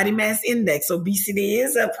us, body mass index. Obesity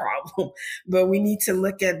is a problem, but we need to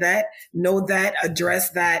look at that, know that,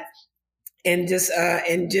 address that, and just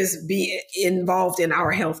be involved in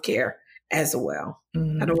our healthcare as well.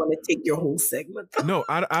 I don't want to take your whole segment. No,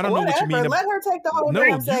 I don't know what you mean. Let her take the whole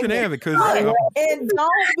segment. No, you can have it. And don't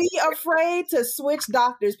be afraid to switch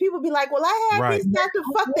doctors. People be like, well, I had this doctor.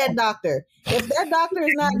 Fuck that doctor. If that doctor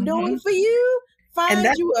is not doing for you, find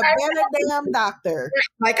you a better damn doctor.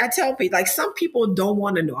 Like I tell people, like some people don't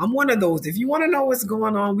want to know. I'm one of those. If you want to know what's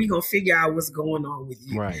going on, we're going to figure out what's going on with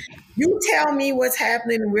you. Right. You tell me what's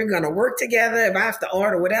happening and we're going to work together. If I have to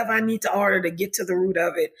order whatever I need to order to get to the root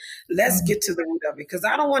of it, let's get to the root of it. Because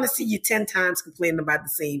I don't want to see you 10 times complaining about the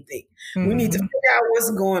same thing. We need to figure out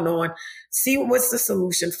what's going on, see what's the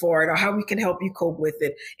solution for it or how we can help you cope with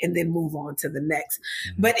it, and then move on to the next.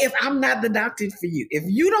 But if I'm not the doctor for you, if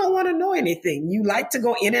you don't want to know anything, you like to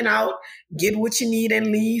go in and out, get what you need and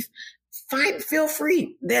leave, feel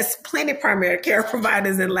free. There's plenty of primary care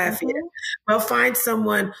providers in Lafayette. But find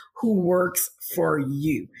someone who works for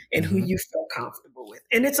you and who you feel comfortable with.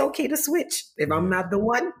 And it's okay to switch. If I'm not the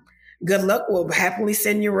one, good luck. We'll happily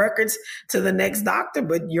send your records to the next doctor,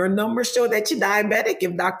 but your numbers show that you're diabetic.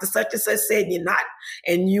 If Dr. Such and Such said you're not,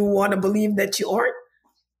 and you want to believe that you aren't,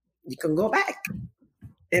 you can go back.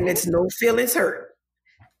 And it's no feelings hurt.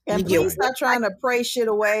 And please stop trying to pray shit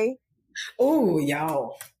away. Oh,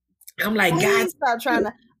 y'all. I'm like, God, stop trying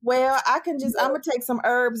to. Well, I'm going to take some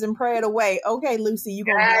herbs and pray it away. Okay, Lucy, you're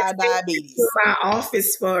going to die diabetes. To my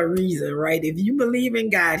office for a reason, right? If you believe in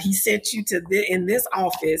God, he sent you in this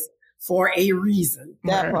office for a reason.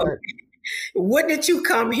 That part. What did you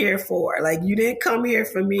come here for? Like, you didn't come here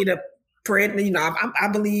for me to pray. You know, I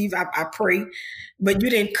believe, I pray, but you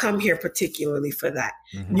didn't come here particularly for that.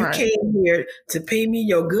 You came here to pay me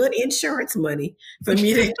your good insurance money for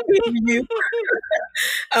me to give you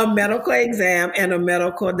a medical exam and a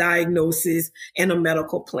medical diagnosis and a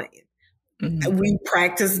medical plan. Mm-hmm. We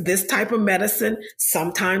practice this type of medicine.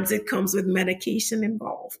 Sometimes it comes with medication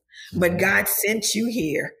involved, but God sent you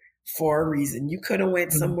here for a reason. You could have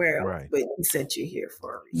went somewhere else, but He sent you here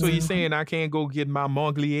for a reason. So you're saying I can't go get my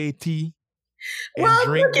Mongolier tea? Well,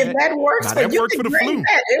 look, if that works for you, works for the flu.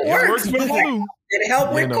 It works for the flu. It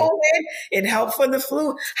helped with COVID. It helped for the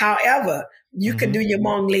flu. However, you can do your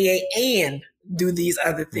Mongolier and do these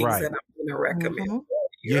other things that I'm going to recommend.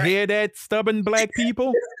 You hear that, stubborn black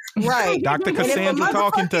people? Right. Dr. Cassandra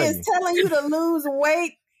talking to you. Is telling you to lose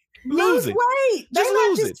weight. Lose it. Weight. They're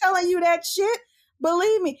not just telling you that shit.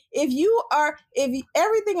 Believe me, if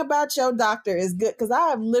everything about your doctor is good, because I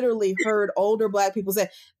have literally heard older black people say,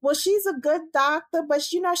 well, she's a good doctor, but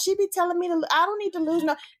she be telling me I don't need to lose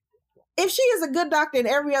no. If she is a good doctor in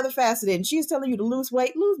every other facet and she's telling you to lose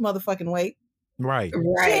weight, lose motherfucking weight. Right.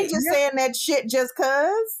 She ain't just saying that shit just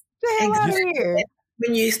cause. The hell out of here.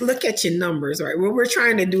 When you look at your numbers, right, what we're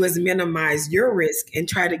trying to do is minimize your risk and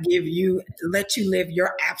try to let you live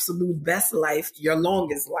your absolute best life, your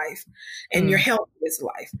longest life, and your healthiest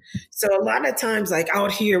life. So a lot of times, like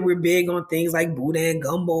out here, we're big on things like boudin,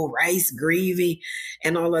 gumbo, rice, gravy,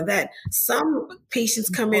 and all of that. Some patients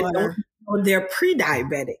come in, they're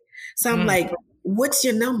pre-diabetic. So I'm like, what's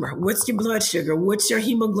your number? What's your blood sugar? What's your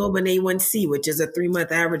hemoglobin A1C, which is a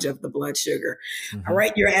 3-month average of the blood sugar? All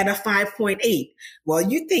right, you're at a 5.8. Well,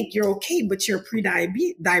 you think you're okay, but you're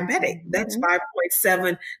pre-diabetic. That's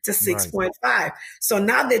 5.7 to 6.5. So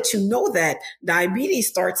now that you know that diabetes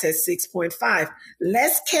starts at 6.5,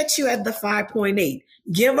 let's catch you at the 5.8.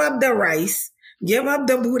 Give up the rice. Give up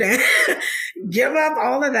the boudin, give up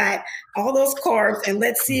all of that, all those carbs, and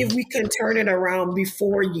let's see if we can turn it around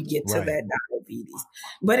before you get to that diabetes.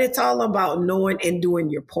 But it's all about knowing and doing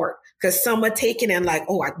your part. Because some are taking and like,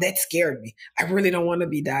 that scared me. I really don't want to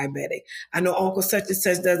be diabetic. I know Uncle such and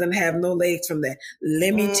such doesn't have no legs from that.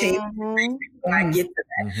 Let me change when I get to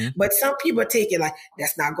that. But some people are taking like,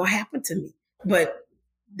 that's not going to happen to me. But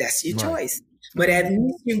that's your choice. But at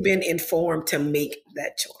least you've been informed to make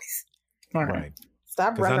that choice. Right.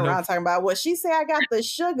 Stop running around talking about what she said. I got the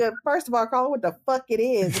sugar. First of all, call it what the fuck it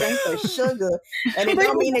is. It ain't the sugar, and it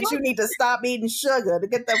don't mean that you need to stop eating sugar to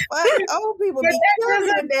get the fuck. Old people be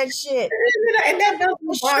killing with that shit. And that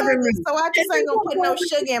doesn't bother me. So I just ain't gonna put no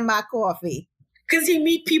sugar in my coffee. Because you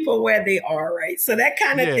meet people where they are, right? So that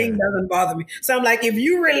kind of thing doesn't bother me. So I'm like, if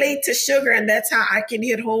you relate to sugar and that's how I can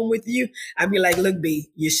hit home with you, I'd be like, look, B,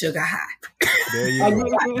 you're sugar high. There you go.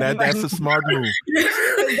 That's a smart move.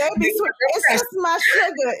 It's just my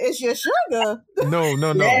sugar. It's your sugar. No.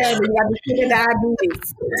 Yeah, you got the sugar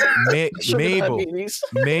diabetes.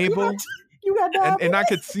 Mabel. You got diabetes. And I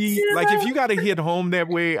could see, like, if you got to hit home that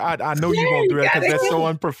way, I know you won't do that because that's so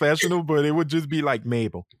unprofessional, but it would just be like,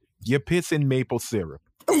 Mabel, you're pissing maple syrup.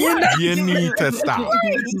 You need to stop.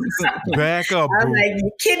 Back up, I'm like,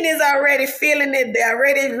 your kidneys already feeling it. They're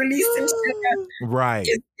already releasing sugar. Right.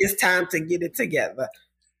 It's time to get it together.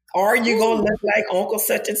 Or you're going to look like Uncle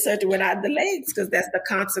such and such without the legs, because that's the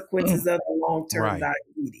consequences of the long-term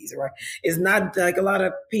diabetes, right? It's not like a lot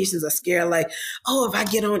of patients are scared like, if I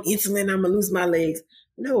get on insulin, I'm going to lose my legs.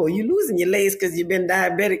 No, you're losing your legs because you've been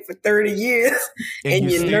diabetic for 30 years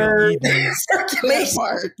and your nerve circulation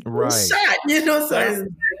shot, so it's that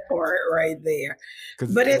part right there.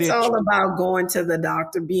 But it's all about going to the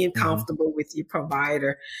doctor, being comfortable with your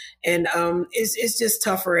provider. And it's just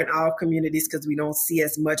tougher in our communities because we don't see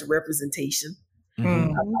as much representation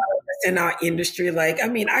in our industry. Like, I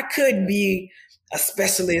mean, I could be a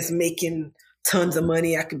specialist making tons of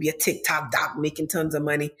money. I could be a TikTok doc making tons of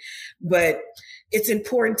money, but it's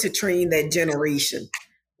important to train that generation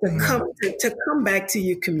to come back to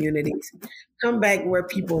your communities, come back where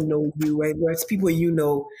people know you, right? Where it's people you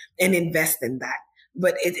know, and invest in that.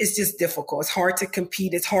 But it's just difficult. It's hard to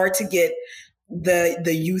compete. It's hard to get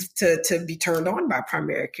the youth to be turned on by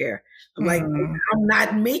primary care. I'm like, I'm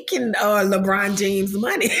not making LeBron James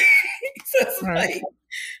money. So it's like,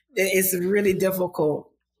 it's really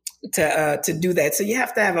difficult to do that. So you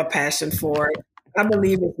have to have a passion for it. I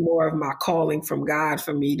believe it's more of my calling from God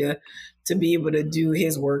for me to be able to do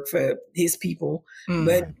his work for his people.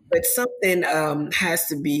 But something has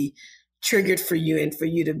to be triggered for you and for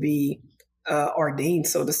you to be ordained,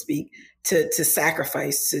 so to speak, to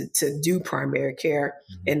sacrifice, to do primary care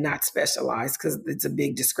and not specialize, because it's a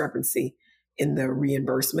big discrepancy in the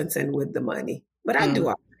reimbursements and with the money. But I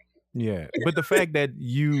do. Yeah. But the fact that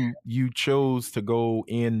you chose to go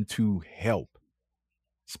into help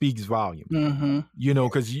speaks volume,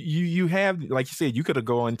 because you have, like you said, you could have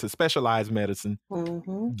gone into specialized medicine,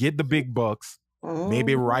 get the big bucks,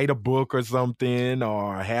 maybe write a book or something,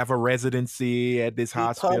 or have a residency at this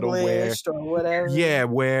hospital where, or whatever. Yeah,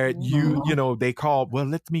 where you know, they call, well,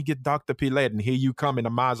 let me get Dr. Pilette, and here you come in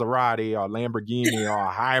a Maserati or Lamborghini or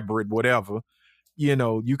a hybrid, whatever. You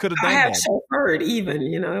know, you could have done that. I have chauffeured even,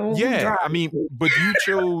 you know. Yeah, I mean, but you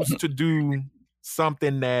chose to do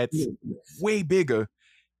something that's way bigger,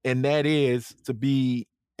 and that is to be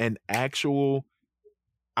an actual,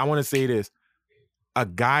 I want to say this, a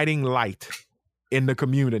guiding light in the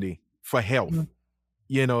community for health.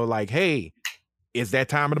 You know, like, hey, it's that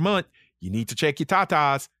time of the month. You need to check your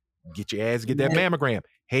tatas. Get your ass, get that mammogram.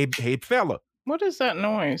 Hey, fella. What is that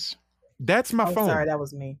noise? That's my phone. Sorry, that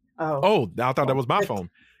was me. Oh, I thought that was my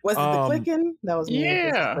phone. Was it the clicking? That was me.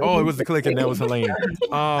 Yeah. It was the clicking. That was Helene.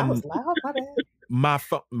 I was loud, my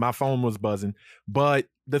bad. My phone was buzzing. But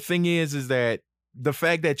the thing is that the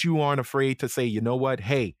fact that you aren't afraid to say, you know what?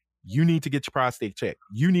 Hey, you need to get your prostate checked.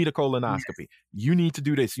 You need a colonoscopy. You need to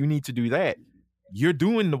do this. You need to do that. You're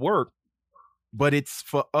doing the work, but it's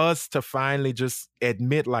for us to finally just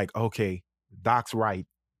admit, like, okay, Doc's right.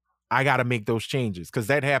 I got to make those changes, because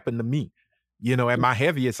that happened to me. You know, at my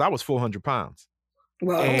heaviest, I was 400 pounds.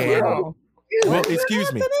 Well,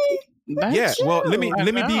 excuse me. Yeah. Well, let me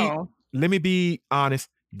be honest.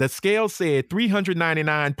 The scale said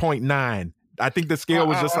 399.9. I think the scale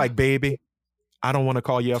was just like, baby, I don't want to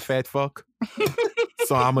call you a fat fuck.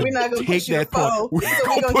 So I'm going to take that point. We're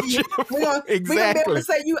going to be able to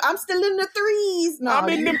say, I'm still in the threes. No, I'm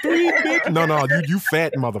in the threes, bitch. No, you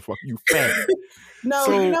fat motherfucker. You fat. No,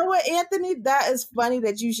 so, you know what, Anthony? That is funny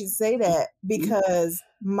that you should say that, because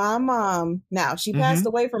my mom, now she passed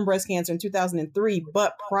away from breast cancer in 2003,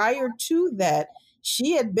 but prior to that,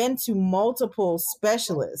 she had been to multiple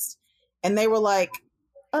specialists, and they were like,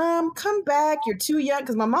 come back, you're too young,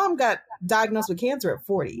 because my mom got diagnosed with cancer at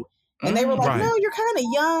 40. And they were like, no, you're kind of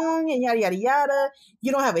young, and yada, yada, yada.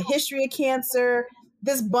 You don't have a history of cancer.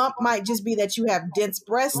 This bump might just be that you have dense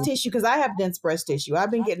breast tissue, because I have dense breast tissue. I've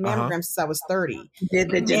been getting mammograms since I was 30. Did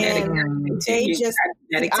the genetic?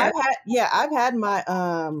 I've had my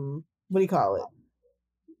what do you call it?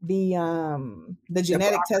 The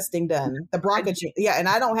genetic testing done. The BRCA gene. Yeah, and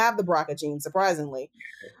I don't have the BRCA gene, surprisingly.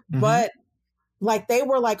 But like, they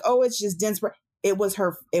were like, oh, it's just dense breast. It was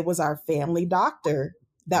our family doctor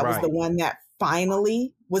that was the one that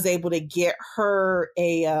finally was able to get her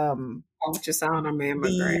a ultrasound or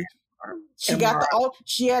mammogram. She got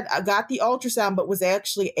the ultrasound, but was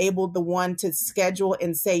actually the one to schedule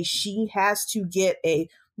and say she has to get a,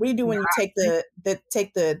 what do you do when you take the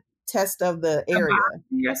test of the area?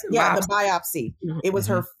 The biopsy. It was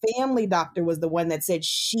her family doctor was the one that said,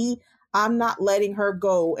 I'm not letting her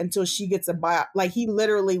go until she gets a biopsy. Like, he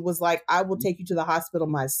literally was like, I will take you to the hospital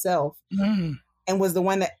myself. And was the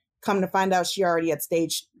one that, come to find out, she already had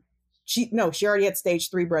stage 3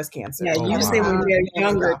 breast cancer. Yeah, usually when they're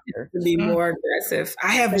younger, it can be more aggressive. I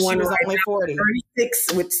have one was only 40.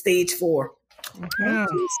 36 with stage 4. Went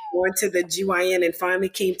to the GYN and finally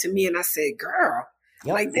came to me, and I said, girl,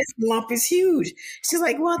 like, this lump is huge. She's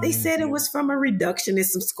like, well, they said it was from a reduction in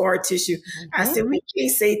some scar tissue. I said, we can't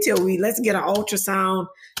say let's get an ultrasound,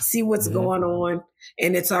 see what's going on.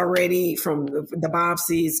 And it's already from the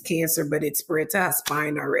biopsies, cancer, but it's spread to our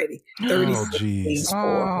spine already. 36 stage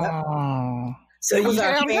 4. So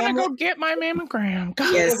I'm gonna go get my mammogram.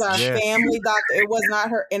 God. It was our family doctor. It was not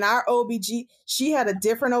her. In our OBG, she had a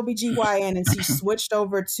different OBGYN, and she switched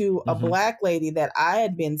over to a Black lady that I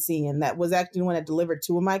had been seeing that was actually the one that delivered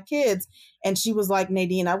 2 of my kids. And she was like,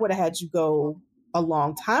 Nadine, I would have had you go a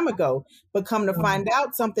long time ago, but come to find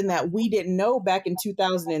out, something that we didn't know back in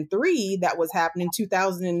 2003 that was happening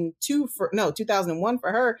 2001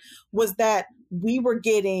 for her, was that we were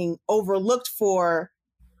getting overlooked for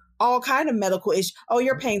all kind of medical issues. Oh,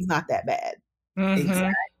 your pain's not that bad.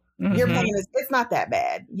 Exactly. Your pain it's not that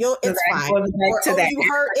bad. It's fine. Or, you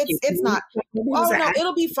hurt, it's not. Oh no,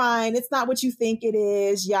 it'll be fine. It's not what you think it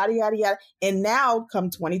is. Yada yada yada. And now,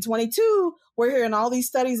 come 2022, we're hearing all these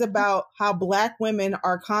studies about how Black women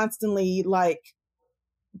are constantly like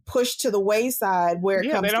pushed to the wayside where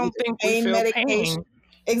it comes to pain medication.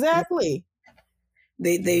 Exactly.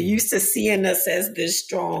 They're used to seeing us as this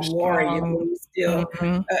strong warrior, but we're still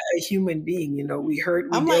a human being. You know, we hurt.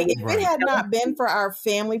 I'm like, if it had not been for our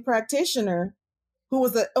family practitioner, who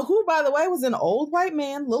by the way was an old white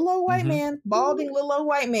man, little old white man, balding little old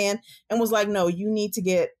white man, and was like, no, you need to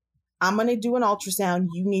get. I'm going to do an ultrasound.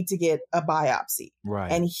 You need to get a biopsy.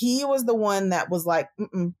 Right. And he was the one that was like,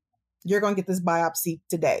 you're going to get this biopsy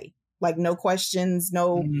today. Like, no questions,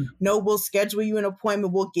 no, we'll schedule you an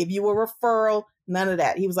appointment. We'll give you a referral. None of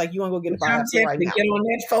that. He was like, you want to go get a biopsy right now. Get on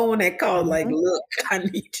that phone and call, like, look, I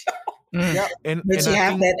need y'all. Yep. But you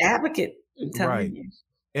have that advocate. I'm telling you.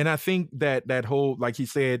 And I think that whole, like he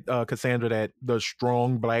said, Cassandra, that the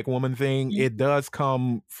strong black woman thing, it does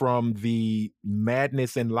come from the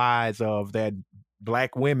madness and lies of that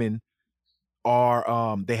black women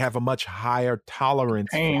are, they have a much higher tolerance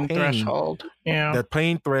pain threshold. Yeah. The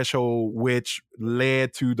pain threshold, which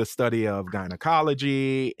led to the study of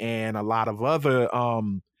gynecology and a lot of other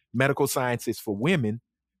medical sciences for women,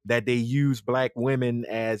 that they use black women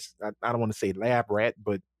as, I don't want to say lab rat,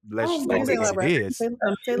 but let's just say what it is.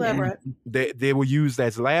 Say lab rat. They were used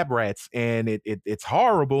as lab rats, and it's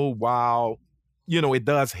horrible. While it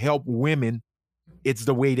does help women, it's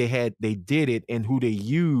the way they did it and who they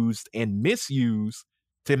used and misused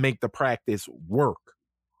to make the practice work.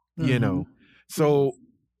 So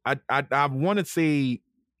I want to say,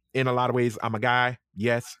 in a lot of ways, I'm a guy.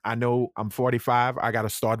 Yes, I know I'm 45. I got to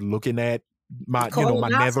start looking at my my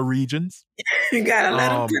nether regions. You gotta let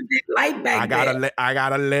them put that light back. I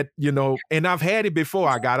gotta let and I've had it before.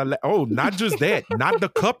 I gotta let. Oh, not just that, not the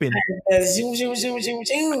cupping. Zoom, zoom, zoom, zoom,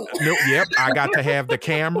 zoom. No, yep. I got to have the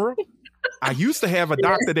camera. I used to have a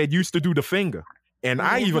doctor that used to do the finger, and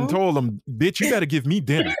I even told him, "Bitch, you better give me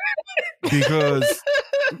dinner," because.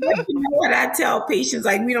 You know what I tell patients?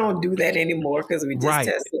 Like, we don't do that anymore because we just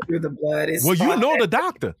test it through the blood. You know the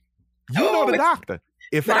doctor. You know the doctor.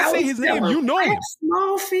 If I say his name, you know him.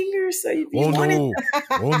 Small fingers. So if you oh no! I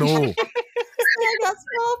got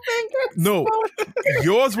small fingers. No,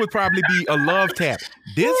 yours would probably be a love tap.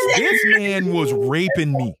 This man was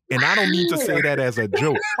raping me, and I don't mean to say that as a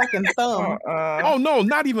joke. Fucking thumb. Oh no,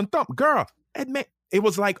 not even thumb, girl. It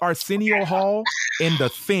was like Arsenio Hall and The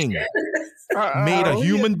Thing made a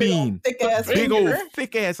human being, big old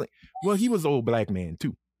thick ass. Well, he was an old black man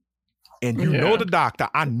too. And you know the doctor.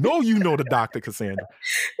 I know you know the doctor, Cassandra.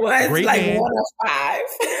 Well, it's great like man. 1 of 5.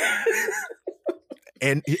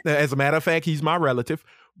 And as a matter of fact, he's my relative.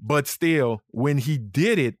 But still, when he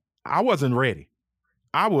did it, I wasn't ready.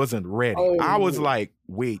 I was like,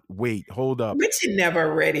 wait, hold up. But you're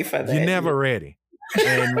never ready for that. You're never ready.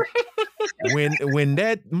 And when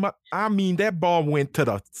that ball went to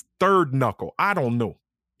the third knuckle, I don't know.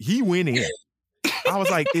 He went in. I was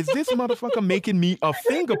like, is this motherfucker making me a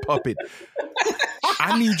finger puppet?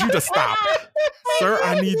 I need you to stop. Sir,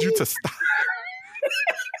 I need you to stop.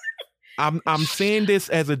 I'm saying this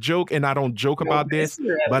as a joke, and I don't joke about this,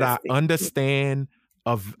 but I understand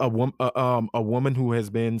a woman who has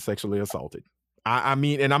been sexually assaulted. I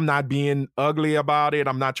mean, and I'm not being ugly about it.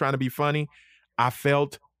 I'm not trying to be funny. I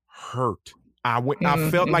felt hurt. I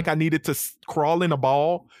felt like I needed to crawl in a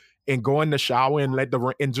ball and go in the shower and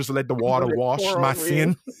just let the water wash my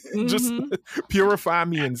sin, just purify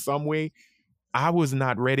me in some way. I was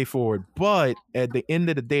not ready for it, but at the end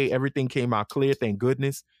of the day, everything came out clear. Thank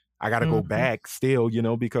goodness. I got to go back still,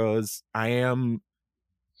 because I'm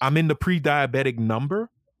in the pre-diabetic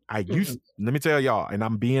number. Let me tell y'all, and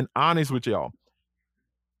I'm being honest with y'all.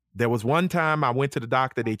 There was one time I went to the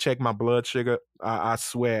doctor. They checked my blood sugar. I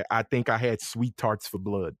swear, I think I had sweet tarts for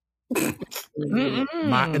blood.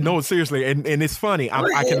 No, seriously, and it's funny.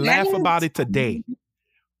 I can laugh about it today,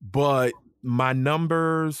 but my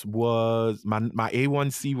numbers was my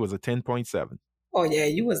A1C was a 10.7. Oh yeah,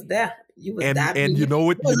 you was there. You was and you know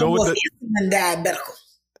what? You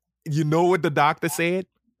know what the doctor said?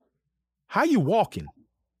 How you walking?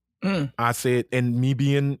 I said, and me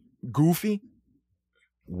being goofy,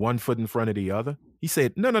 one foot in front of the other. He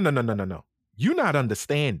said, no. You're not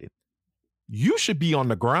understanding. You should be on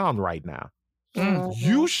the ground right now.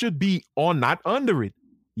 You should be not under it.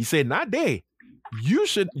 He said, not there. You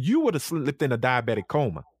would have slipped in a diabetic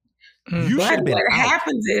coma. But what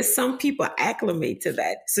happens is some people acclimate to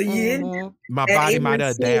that. So my body might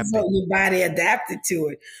have adapted. Your body adapted to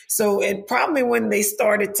it. So it probably when they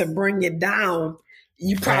started to bring it down,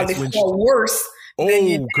 you probably felt worse. Then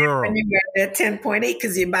you girl. When you got that 10.8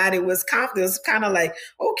 because your body was confident. It was kind of like,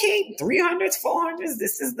 okay, 300s, 400s,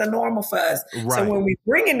 this is the normal for us. Right. So when we're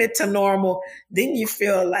bringing it to normal, then you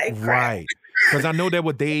feel like crap. Right. Because I know there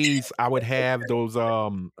were days I would have those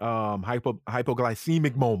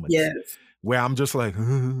hypoglycemic moments. Yes. Where I'm just like,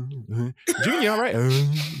 Junior, all right?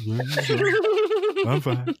 I'm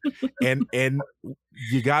fine. And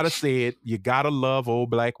you gotta say it, you gotta love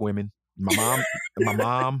old black women. My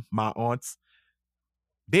mom, my aunts.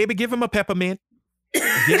 Baby, give him a peppermint.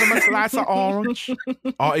 Give him a slice of orange.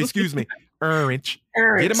 Oh, excuse me, orange.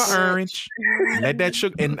 Get him an orange. Let that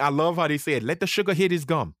sugar, and I love how they said, let the sugar hit his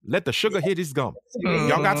gum. Let the sugar hit his gum.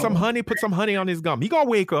 Y'all got some honey? Put some honey on his gum. He gonna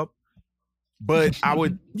wake up. But I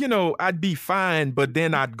would, I'd be fine, but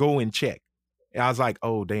then I'd go and check. And I was like,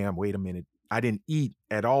 oh, damn, wait a minute. I didn't eat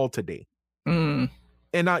at all today.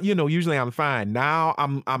 and usually I'm fine. Now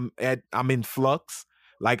I'm in flux.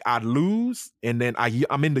 Like I lose, and then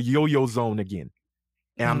I'm in the yo-yo zone again.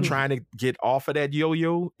 And I'm trying to get off of that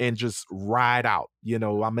yo-yo and just ride out.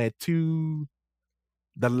 I'm at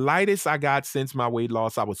the lightest I got since my weight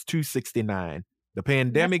loss, I was 269. The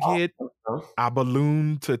pandemic hit, I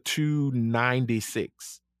ballooned to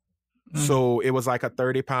 296. So it was like a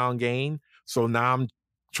 30-pound gain. So now I'm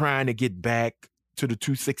trying to get back to the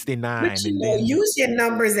 269. But use your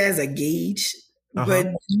numbers as a gauge, but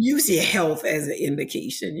use your health as an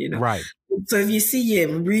indication, Right. So if you see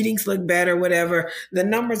your readings look better, whatever, the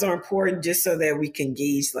numbers are important just so that we can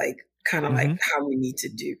gauge like how we need to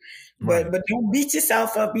do. But don't beat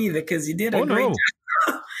yourself up either, because you did a great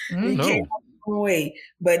job. You came a long way,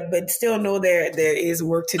 but still know there is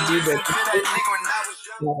work to do. But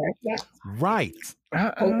right.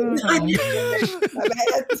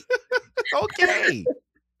 Okay.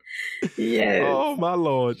 Yeah. Oh my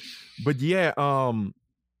Lord. But yeah,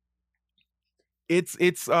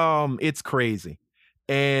 it's crazy.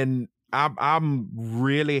 And I'm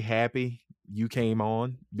really happy you came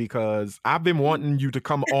on, because I've been wanting you to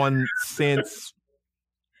come on since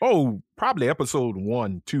probably episode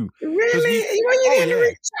 1, 2. Really? You didn't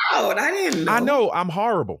reach out. I didn't know. I know, I'm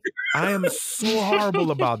horrible. I am so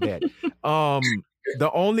horrible about that.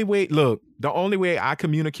 The only way I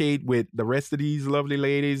communicate with the rest of these lovely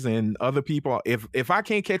ladies and other people, if I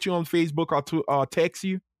can't catch you on Facebook or text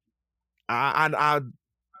you, I'm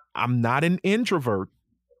not an introvert,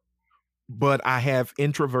 but I have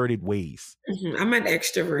introverted ways. I'm an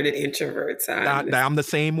extroverted introvert. So I'm the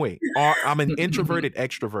same way. I'm an introverted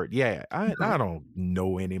extrovert. Yeah, I don't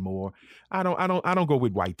know anymore. I don't go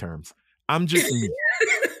with white terms. I'm just me.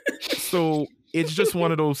 So it's just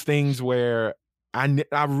one of those things where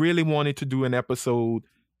I really wanted to do an episode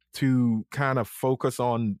to kind of focus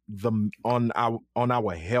on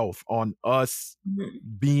our health, on us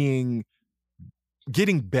getting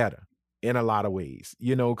better in a lot of ways,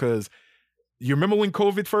 because you remember when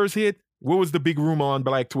COVID first hit, what was the big rumor on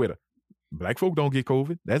Black Twitter? Black folk don't get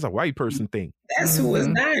COVID. That's a white person thing. That's who was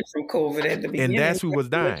dying from COVID at the beginning. And that's who was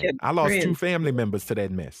dying. I lost 2 family members to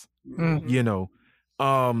that mess, but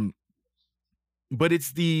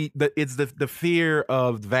it's the fear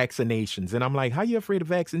of vaccinations. And I'm like, how you afraid of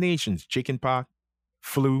vaccinations? Chicken pox,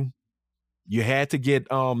 flu. You had to get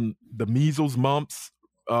the measles, mumps,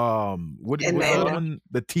 the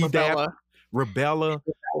Tdap, rubella.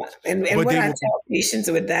 And what I tell patients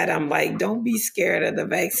with that, I'm like, don't be scared of the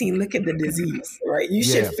vaccine. Look at the disease, right? You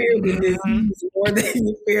should fear the disease more than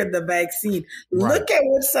you fear the vaccine. Right. Look at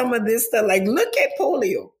what some of this stuff, like look at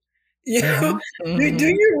polio. Do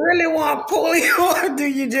you really want polio, or do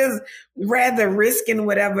you just rather risk in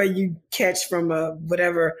whatever you catch from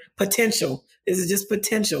whatever potential? This is just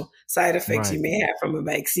potential side effects you may have from a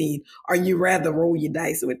vaccine, or you rather roll your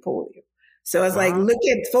dice with polio. So it's like,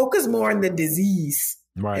 focus more on the disease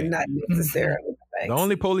and not necessarily the vaccine. The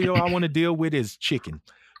only polio I want to deal with is chicken.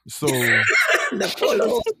 So the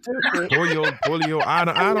polio.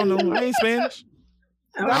 I don't know. I ain't Spanish.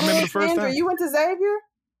 I remember the first time. You went to Xavier?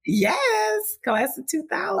 Yes, class of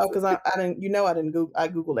 2000. Oh, because I didn't. I didn't Google. I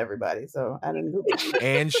Googled everybody, so I didn't Google.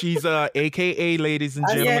 And she's AKA, ladies and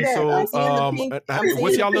gentlemen. So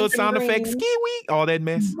what's y'all little sound effects? Ski-wee, all that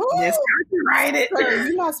mess. Yes, copyrighted.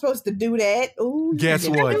 You're not supposed to do that. Ooh, guess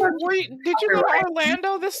what? Did you go to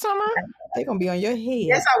Orlando this summer? They're gonna be on your head.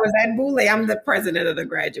 Yes, I was at Boulay. I'm the president of the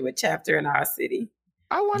graduate chapter in our city.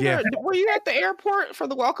 I wonder, were you at the airport for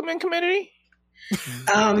the welcoming committee?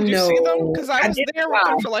 Did you see them? Because I was there with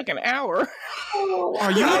them for like an hour.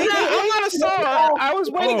 Are you? I'm not a star. I was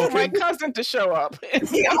waiting for my cousin to show up. I was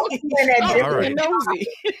being nosy.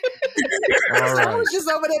 I was just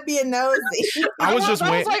over there being nosy. I was just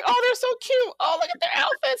waiting. I was like, oh, they're so cute. Oh, look at their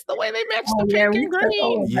outfits, the way they match the pink and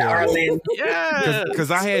green. Yeah. Because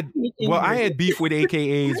I had beef with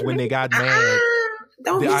AKAs when they got mad.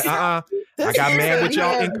 I got mad with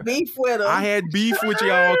y'all. I had beef with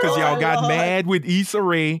y'all because y'all got mad with Issa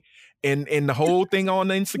Rae and the whole thing on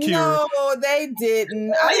Insecure. No, they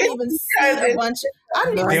didn't. I didn't even see a bunch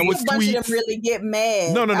of them really get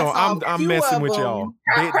mad. No. I'm messing with y'all.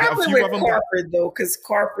 Probably with corporate though, because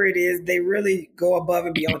corporate they really go above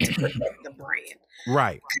and beyond to protect the brand.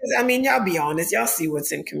 Right. I mean, y'all be honest. Y'all see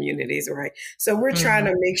what's in communities, right? So we're trying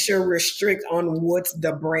to make sure we're strict on what's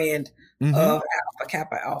the brand of Alpha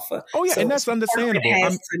Kappa Alpha. Oh yeah, so and that's understandable.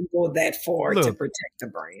 Has to go that far to protect the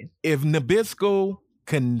brand. If Nabisco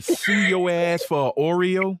can sue your ass for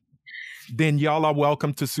Oreo, then y'all are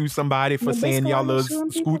welcome to sue somebody for saying y'all little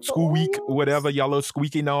squeak, whatever, y'all little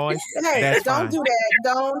squeaky noise. Hey, That's don't fine. do that.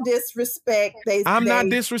 Don't disrespect. I'm not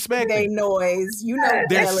disrespecting. They noise. You know what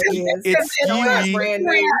the hell it is. It's somewhere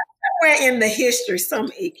in the history, some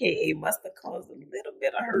AKA must have caused a little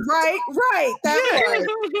bit of hurt. Right. That part.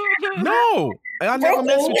 No, I never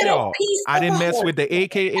messed with y'all. I didn't mess with the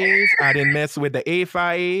AKAs. I didn't mess with the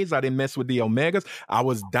A5As. I didn't mess with the Omegas. I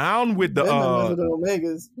was down with the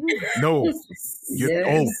Omegas. No.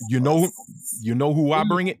 You know who I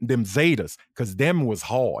bring it? Them Zetas, because them was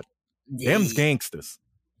hard. Them's gangsters.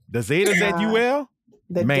 The Zetas at UL?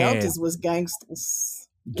 The Deltas was gangsters.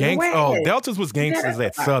 Deltas was gangsters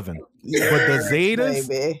at Southern. Yes, but the Zetas,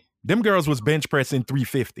 baby. Them girls was bench pressing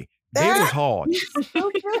 350. They was hard.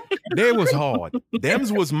 They was hard.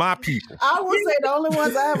 Them's was my people. I will say the only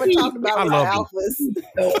ones I ever talked about were Alphas.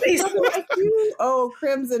 Oh,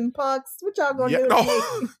 Crimson Pucks. What y'all gonna do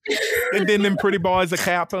to me? And then them pretty boys of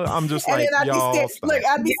Kappa. I'm just like, y'all.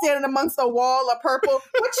 I'd be standing amongst a wall of purple.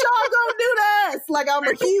 What y'all gonna do to us? Like I'm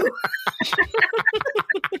a Q.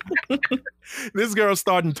 This girl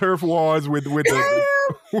starting turf wars with fraternities.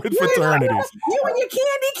 You and your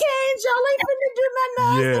candy canes, y'all ain't finna do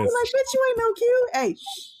nothing. Yes. Like, bitch, you ain't no Q. Hey.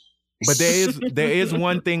 But there is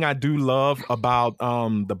one thing I do love about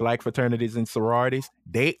the Black fraternities and sororities.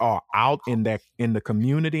 They are out in the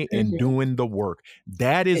community and doing the work.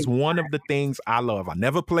 That is one of the things I love. I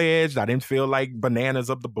never pledged. I didn't feel like bananas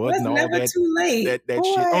up the butt and all that. Too late. That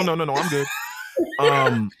shit. Oh no, I'm good.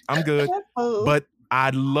 I'm good. But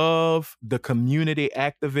I love the community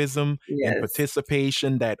activism and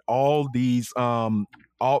participation that all these all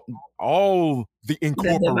the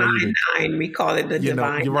incorporated. The Divine Nine, we call it the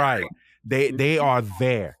Divine. You're right. They are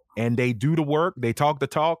there and they do the work. They talk the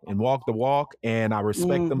talk and walk the walk, and I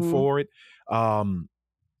respect them for it.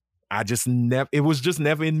 I just never. It was just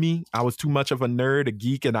never in me. I was too much of a nerd, a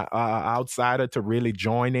geek, and an outsider to really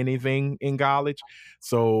join anything in college.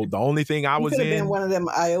 So the only thing I was in, been one of them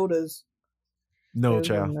IOTAs. No,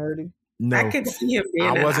 child. No, I could see him.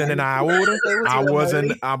 I wasn't an iota. I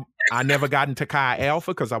wasn't. I never got into Chi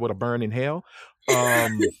Alpha because I would have burned in hell. I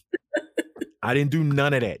didn't do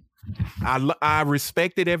none of that. I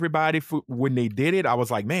respected everybody for when they did it. I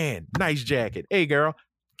was like, man, nice jacket. Hey, girl,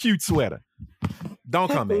 cute sweater.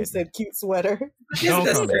 Don't come in. Who said cute sweater? Don't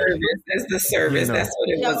come in. It's the service. That's what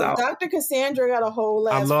it was. Dr. Cassandra got a whole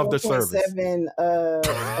last. I love the service. Everything.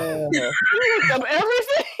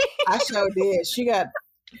 I sure did. She got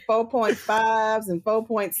 4.5s and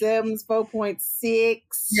 4.7s, 4.6.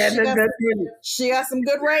 Yeah, she got some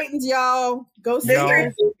good ratings, y'all. Go see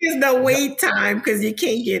her. It's the wait time because you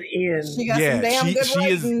can't get in. She got some damn good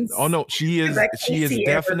ratings. She is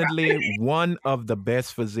definitely one of the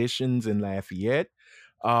best physicians in Lafayette.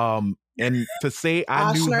 And to say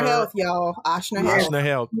I knew her. Health, y'all. Oshner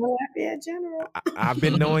Health. Lafayette General. I've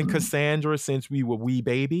been knowing Cassandra since we were wee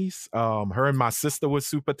babies. Her and my sister was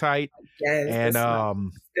super tight. Yes,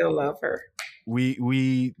 and still love her.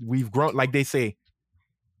 We've grown, like they say,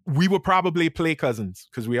 we were probably play cousins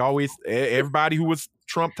because we always, everybody who was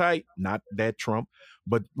Trump tight, not that Trump,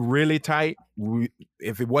 but really tight.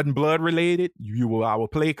 If it wasn't blood related, you were our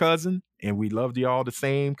play cousin, and we loved you all the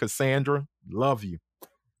same. Cassandra, love you.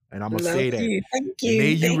 And I'm going to say that. Thank you.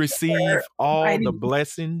 May you receive all the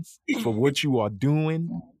blessings for what you are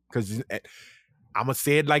doing. Because I'm going to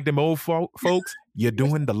say it like them old folks. You're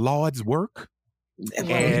doing the Lord's work.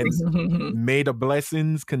 And may the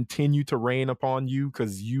blessings continue to rain upon you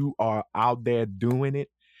because you are out there doing it.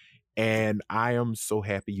 And I am so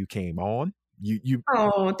happy you came on.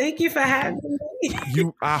 Oh, thank you for having me.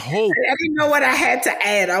 I hope. I didn't know what I had to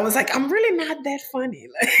add. I was like, I'm really not that funny.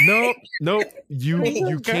 No.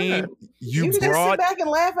 You came. You just brought. Sit back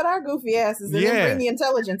and laugh at our goofy asses and then bring the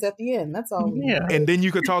intelligence at the end. That's all. Yeah. And then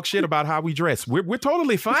you could talk shit about how we dress. We're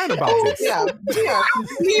totally fine about this. Yeah.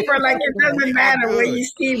 People like it doesn't matter where you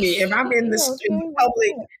see me. If I'm in the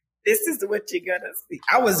public, this is what you're gonna see.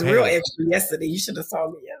 I was real extra yesterday. You should have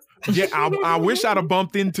saw me yesterday. Yeah, I wish I'd have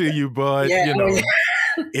bumped into you, but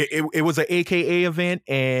it was an AKA event,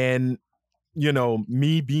 and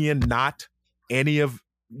me being not any of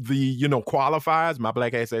the qualifiers, my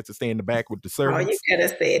black ass had to stay in the back with the servants. Oh, you could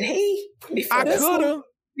have said, "Hey," I could have.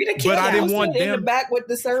 But I didn't want them in the back with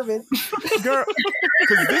the servants, girl,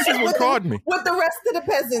 because this is what caught me with the rest of the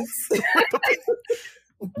peasants.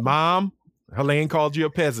 Mom, Helene called you a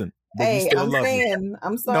peasant. Hey, I'm saying,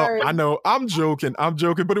 I'm sorry. No, I know. I'm joking,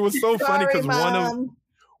 but it was so funny because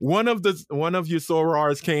one of your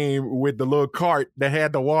sorors came with the little cart that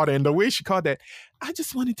had the water, and the way she called that, I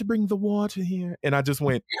just wanted to bring the water here, and I just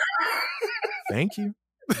went, thank you.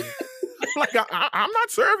 Like I'm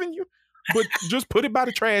not serving you. but just put it by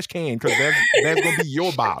the trash can because that's gonna be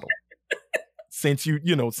your bottle. Since you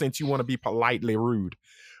want to be politely rude.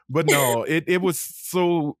 But no, it was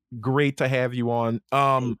so great to have you on.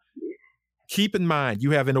 Keep in mind,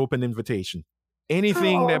 you have an open invitation.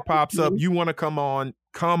 Anything that pops up, you want to come on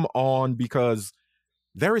because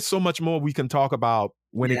there is so much more we can talk about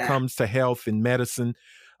when it comes to health and medicine.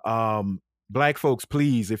 Black folks,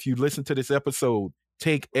 please, if you listen to this episode,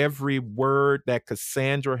 take every word that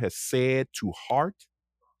Cassandra has said to heart.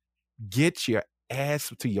 Get your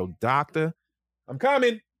ass to your doctor. I'm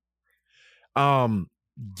coming.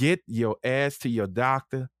 Get your ass to your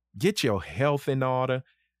doctor. Get your health in order.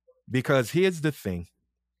 Because here's the thing.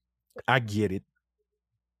 I get it.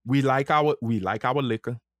 We like our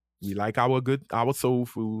liquor. We like our soul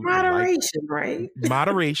food. Moderation, right?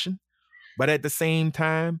 Moderation. But at the same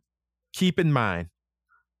time, keep in mind,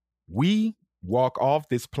 we walk off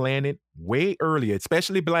this planet way earlier,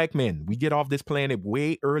 especially Black men. We get off this planet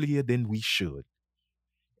way earlier than we should.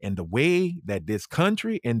 And the way that this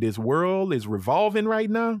country and this world is revolving right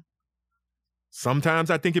now, sometimes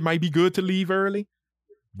I think it might be good to leave early,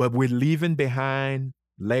 but we're leaving behind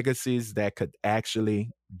legacies that could actually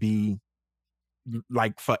be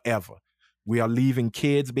like forever. We are leaving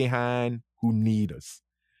kids behind who need us,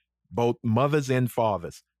 both mothers and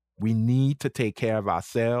fathers. We need to take care of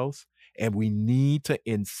ourselves, and we need to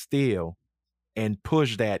instill and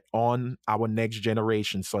push that on our next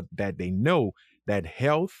generation so that they know that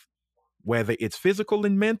health, whether it's physical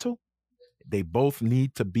and mental, they both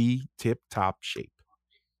need to be tip-top shape.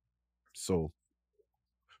 So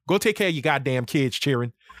go take care of your goddamn kids,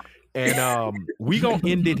 cheering. And we gonna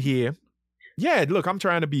end it here. Yeah, look, I'm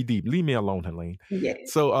trying to be deep. Leave me alone, Helene. Yeah.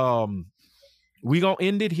 So we gonna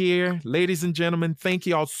end it here. Ladies and gentlemen, thank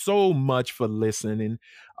y'all so much for listening.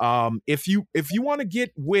 If you want to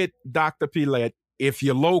get with Dr. Pilet, if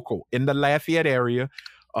you're local in the Lafayette area,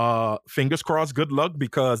 fingers crossed, good luck,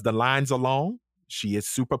 because the lines are long. She is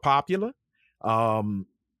super popular.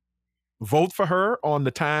 Vote for her on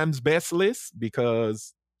the Times Best list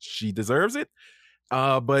because she deserves it.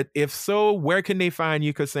 But if so, where can they find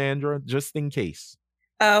you, Cassandra, just in case?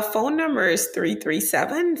 Phone number is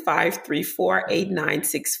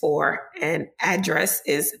 337-534-8964 and address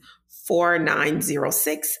is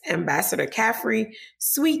 4906 Ambassador Caffrey,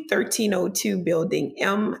 Suite 1302, Building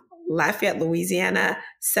M, Lafayette, Louisiana,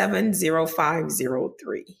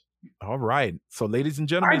 70503. All right. So, ladies and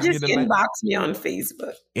gentlemen, or just inbox me on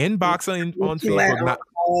Facebook. Inbox on Facebook. Not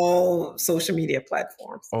all social media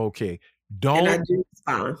platforms. Okay. And I do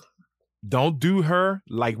respond. Don't do her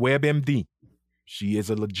like WebMD. She is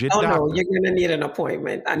a legit doctor. No, you're going to need an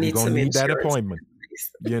appointment. I need some insurance. That appointment.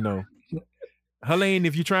 Helene,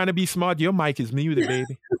 if you're trying to be smart, your mic is muted,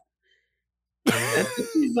 baby.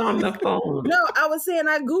 She's on the phone. No, I was saying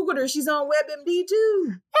I Googled her. She's on WebMD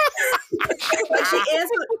too. Like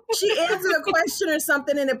she answered a question or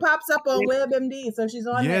something and it pops up on WebMD. So she's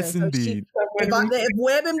on there. Yes, indeed. If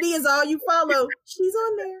WebMD is all you follow, she's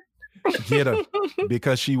on there. Get her,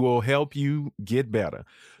 because she will help you get better.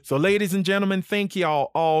 So, ladies and gentlemen, thank y'all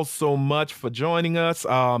all so much for joining us.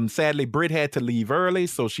 Sadly, Britt had to leave early,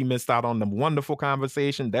 so she missed out on the wonderful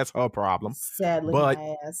conversation. That's her problem. Sadly,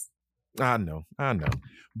 my ass. I know.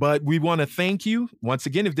 But we want to thank you once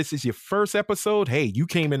again. If this is your first episode, hey, you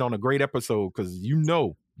came in on a great episode because you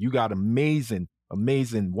got amazing,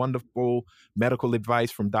 wonderful medical advice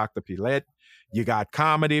from Dr. Pilet. You got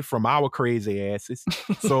comedy from our crazy asses.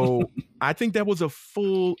 So I think that was a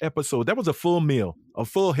full episode. That was a full meal, a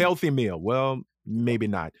full healthy meal. Well, maybe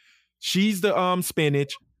not. She's the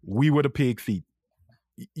spinach. We were the pig feet.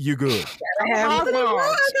 You're good. I got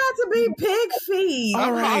to be pig feet.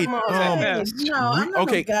 All right. No, I'm not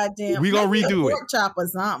no goddamn. We gonna redo it. Pork chop or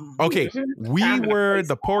something. Okay, we were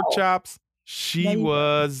the pork chops. She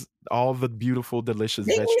was all the beautiful, delicious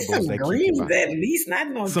vegetables some that greens at least, not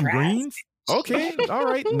no some grass. Greens. Okay, all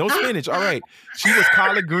right. No spinach. All right. She was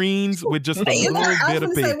collard greens with just a little bit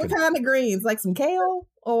of bacon. What kind of greens? Like some kale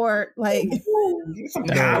or like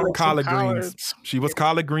collard greens. She was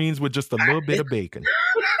collard greens with just a little bit of bacon.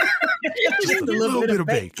 just a little bit of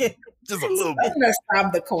bacon. Just a little bit. Let's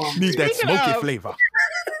stop the corn. Need that smoky flavor.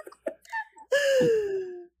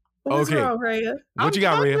 What's wrong, Rhea? What you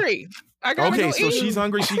got, Rhea? Okay, so eat. she's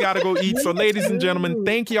hungry. She got to go eat. So, ladies and gentlemen,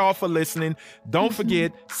 thank you all for listening. Don't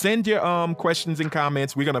forget, send your questions and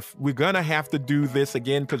comments. We're gonna have to do this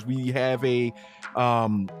again because we have a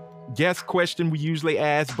guest question we usually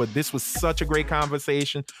ask, but this was such a great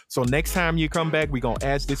conversation. So next time you come back, we're gonna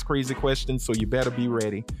ask this crazy question. So you better be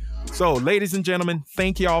ready. So, ladies and gentlemen,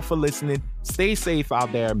 thank you all for listening. Stay safe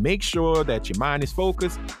out there. Make sure that your mind is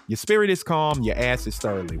focused, your spirit is calm, your ass is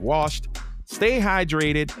thoroughly washed. Stay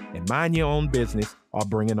hydrated and mind your own business, or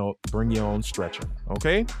bring your own stretcher.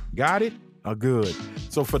 Okay? Got it? Good.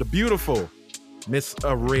 So for the beautiful Miss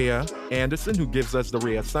Rhea Anderson, who gives us the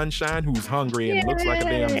ray of sunshine, who's hungry and looks like a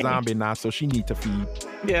damn zombie now, so she needs to feed.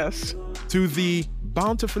 Yes. To the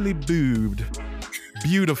bountifully boobed,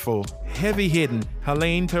 beautiful, heavy-hitting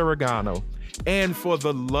Helene Tarragano, and for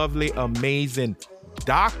the lovely, amazing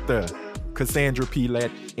Dr. Cassandra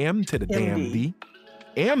Pilet, M to the damn D.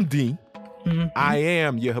 MD. Mm-hmm. I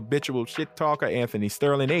am your habitual shit talker, Anthony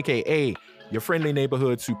Sterling, aka your friendly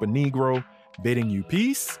neighborhood super Negro, bidding you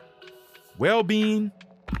peace, well-being,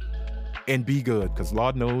 and be good, because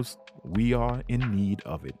Lord knows we are in need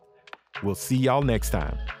of it. We'll see y'all next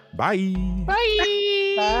time. Bye.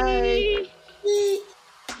 Bye. Bye.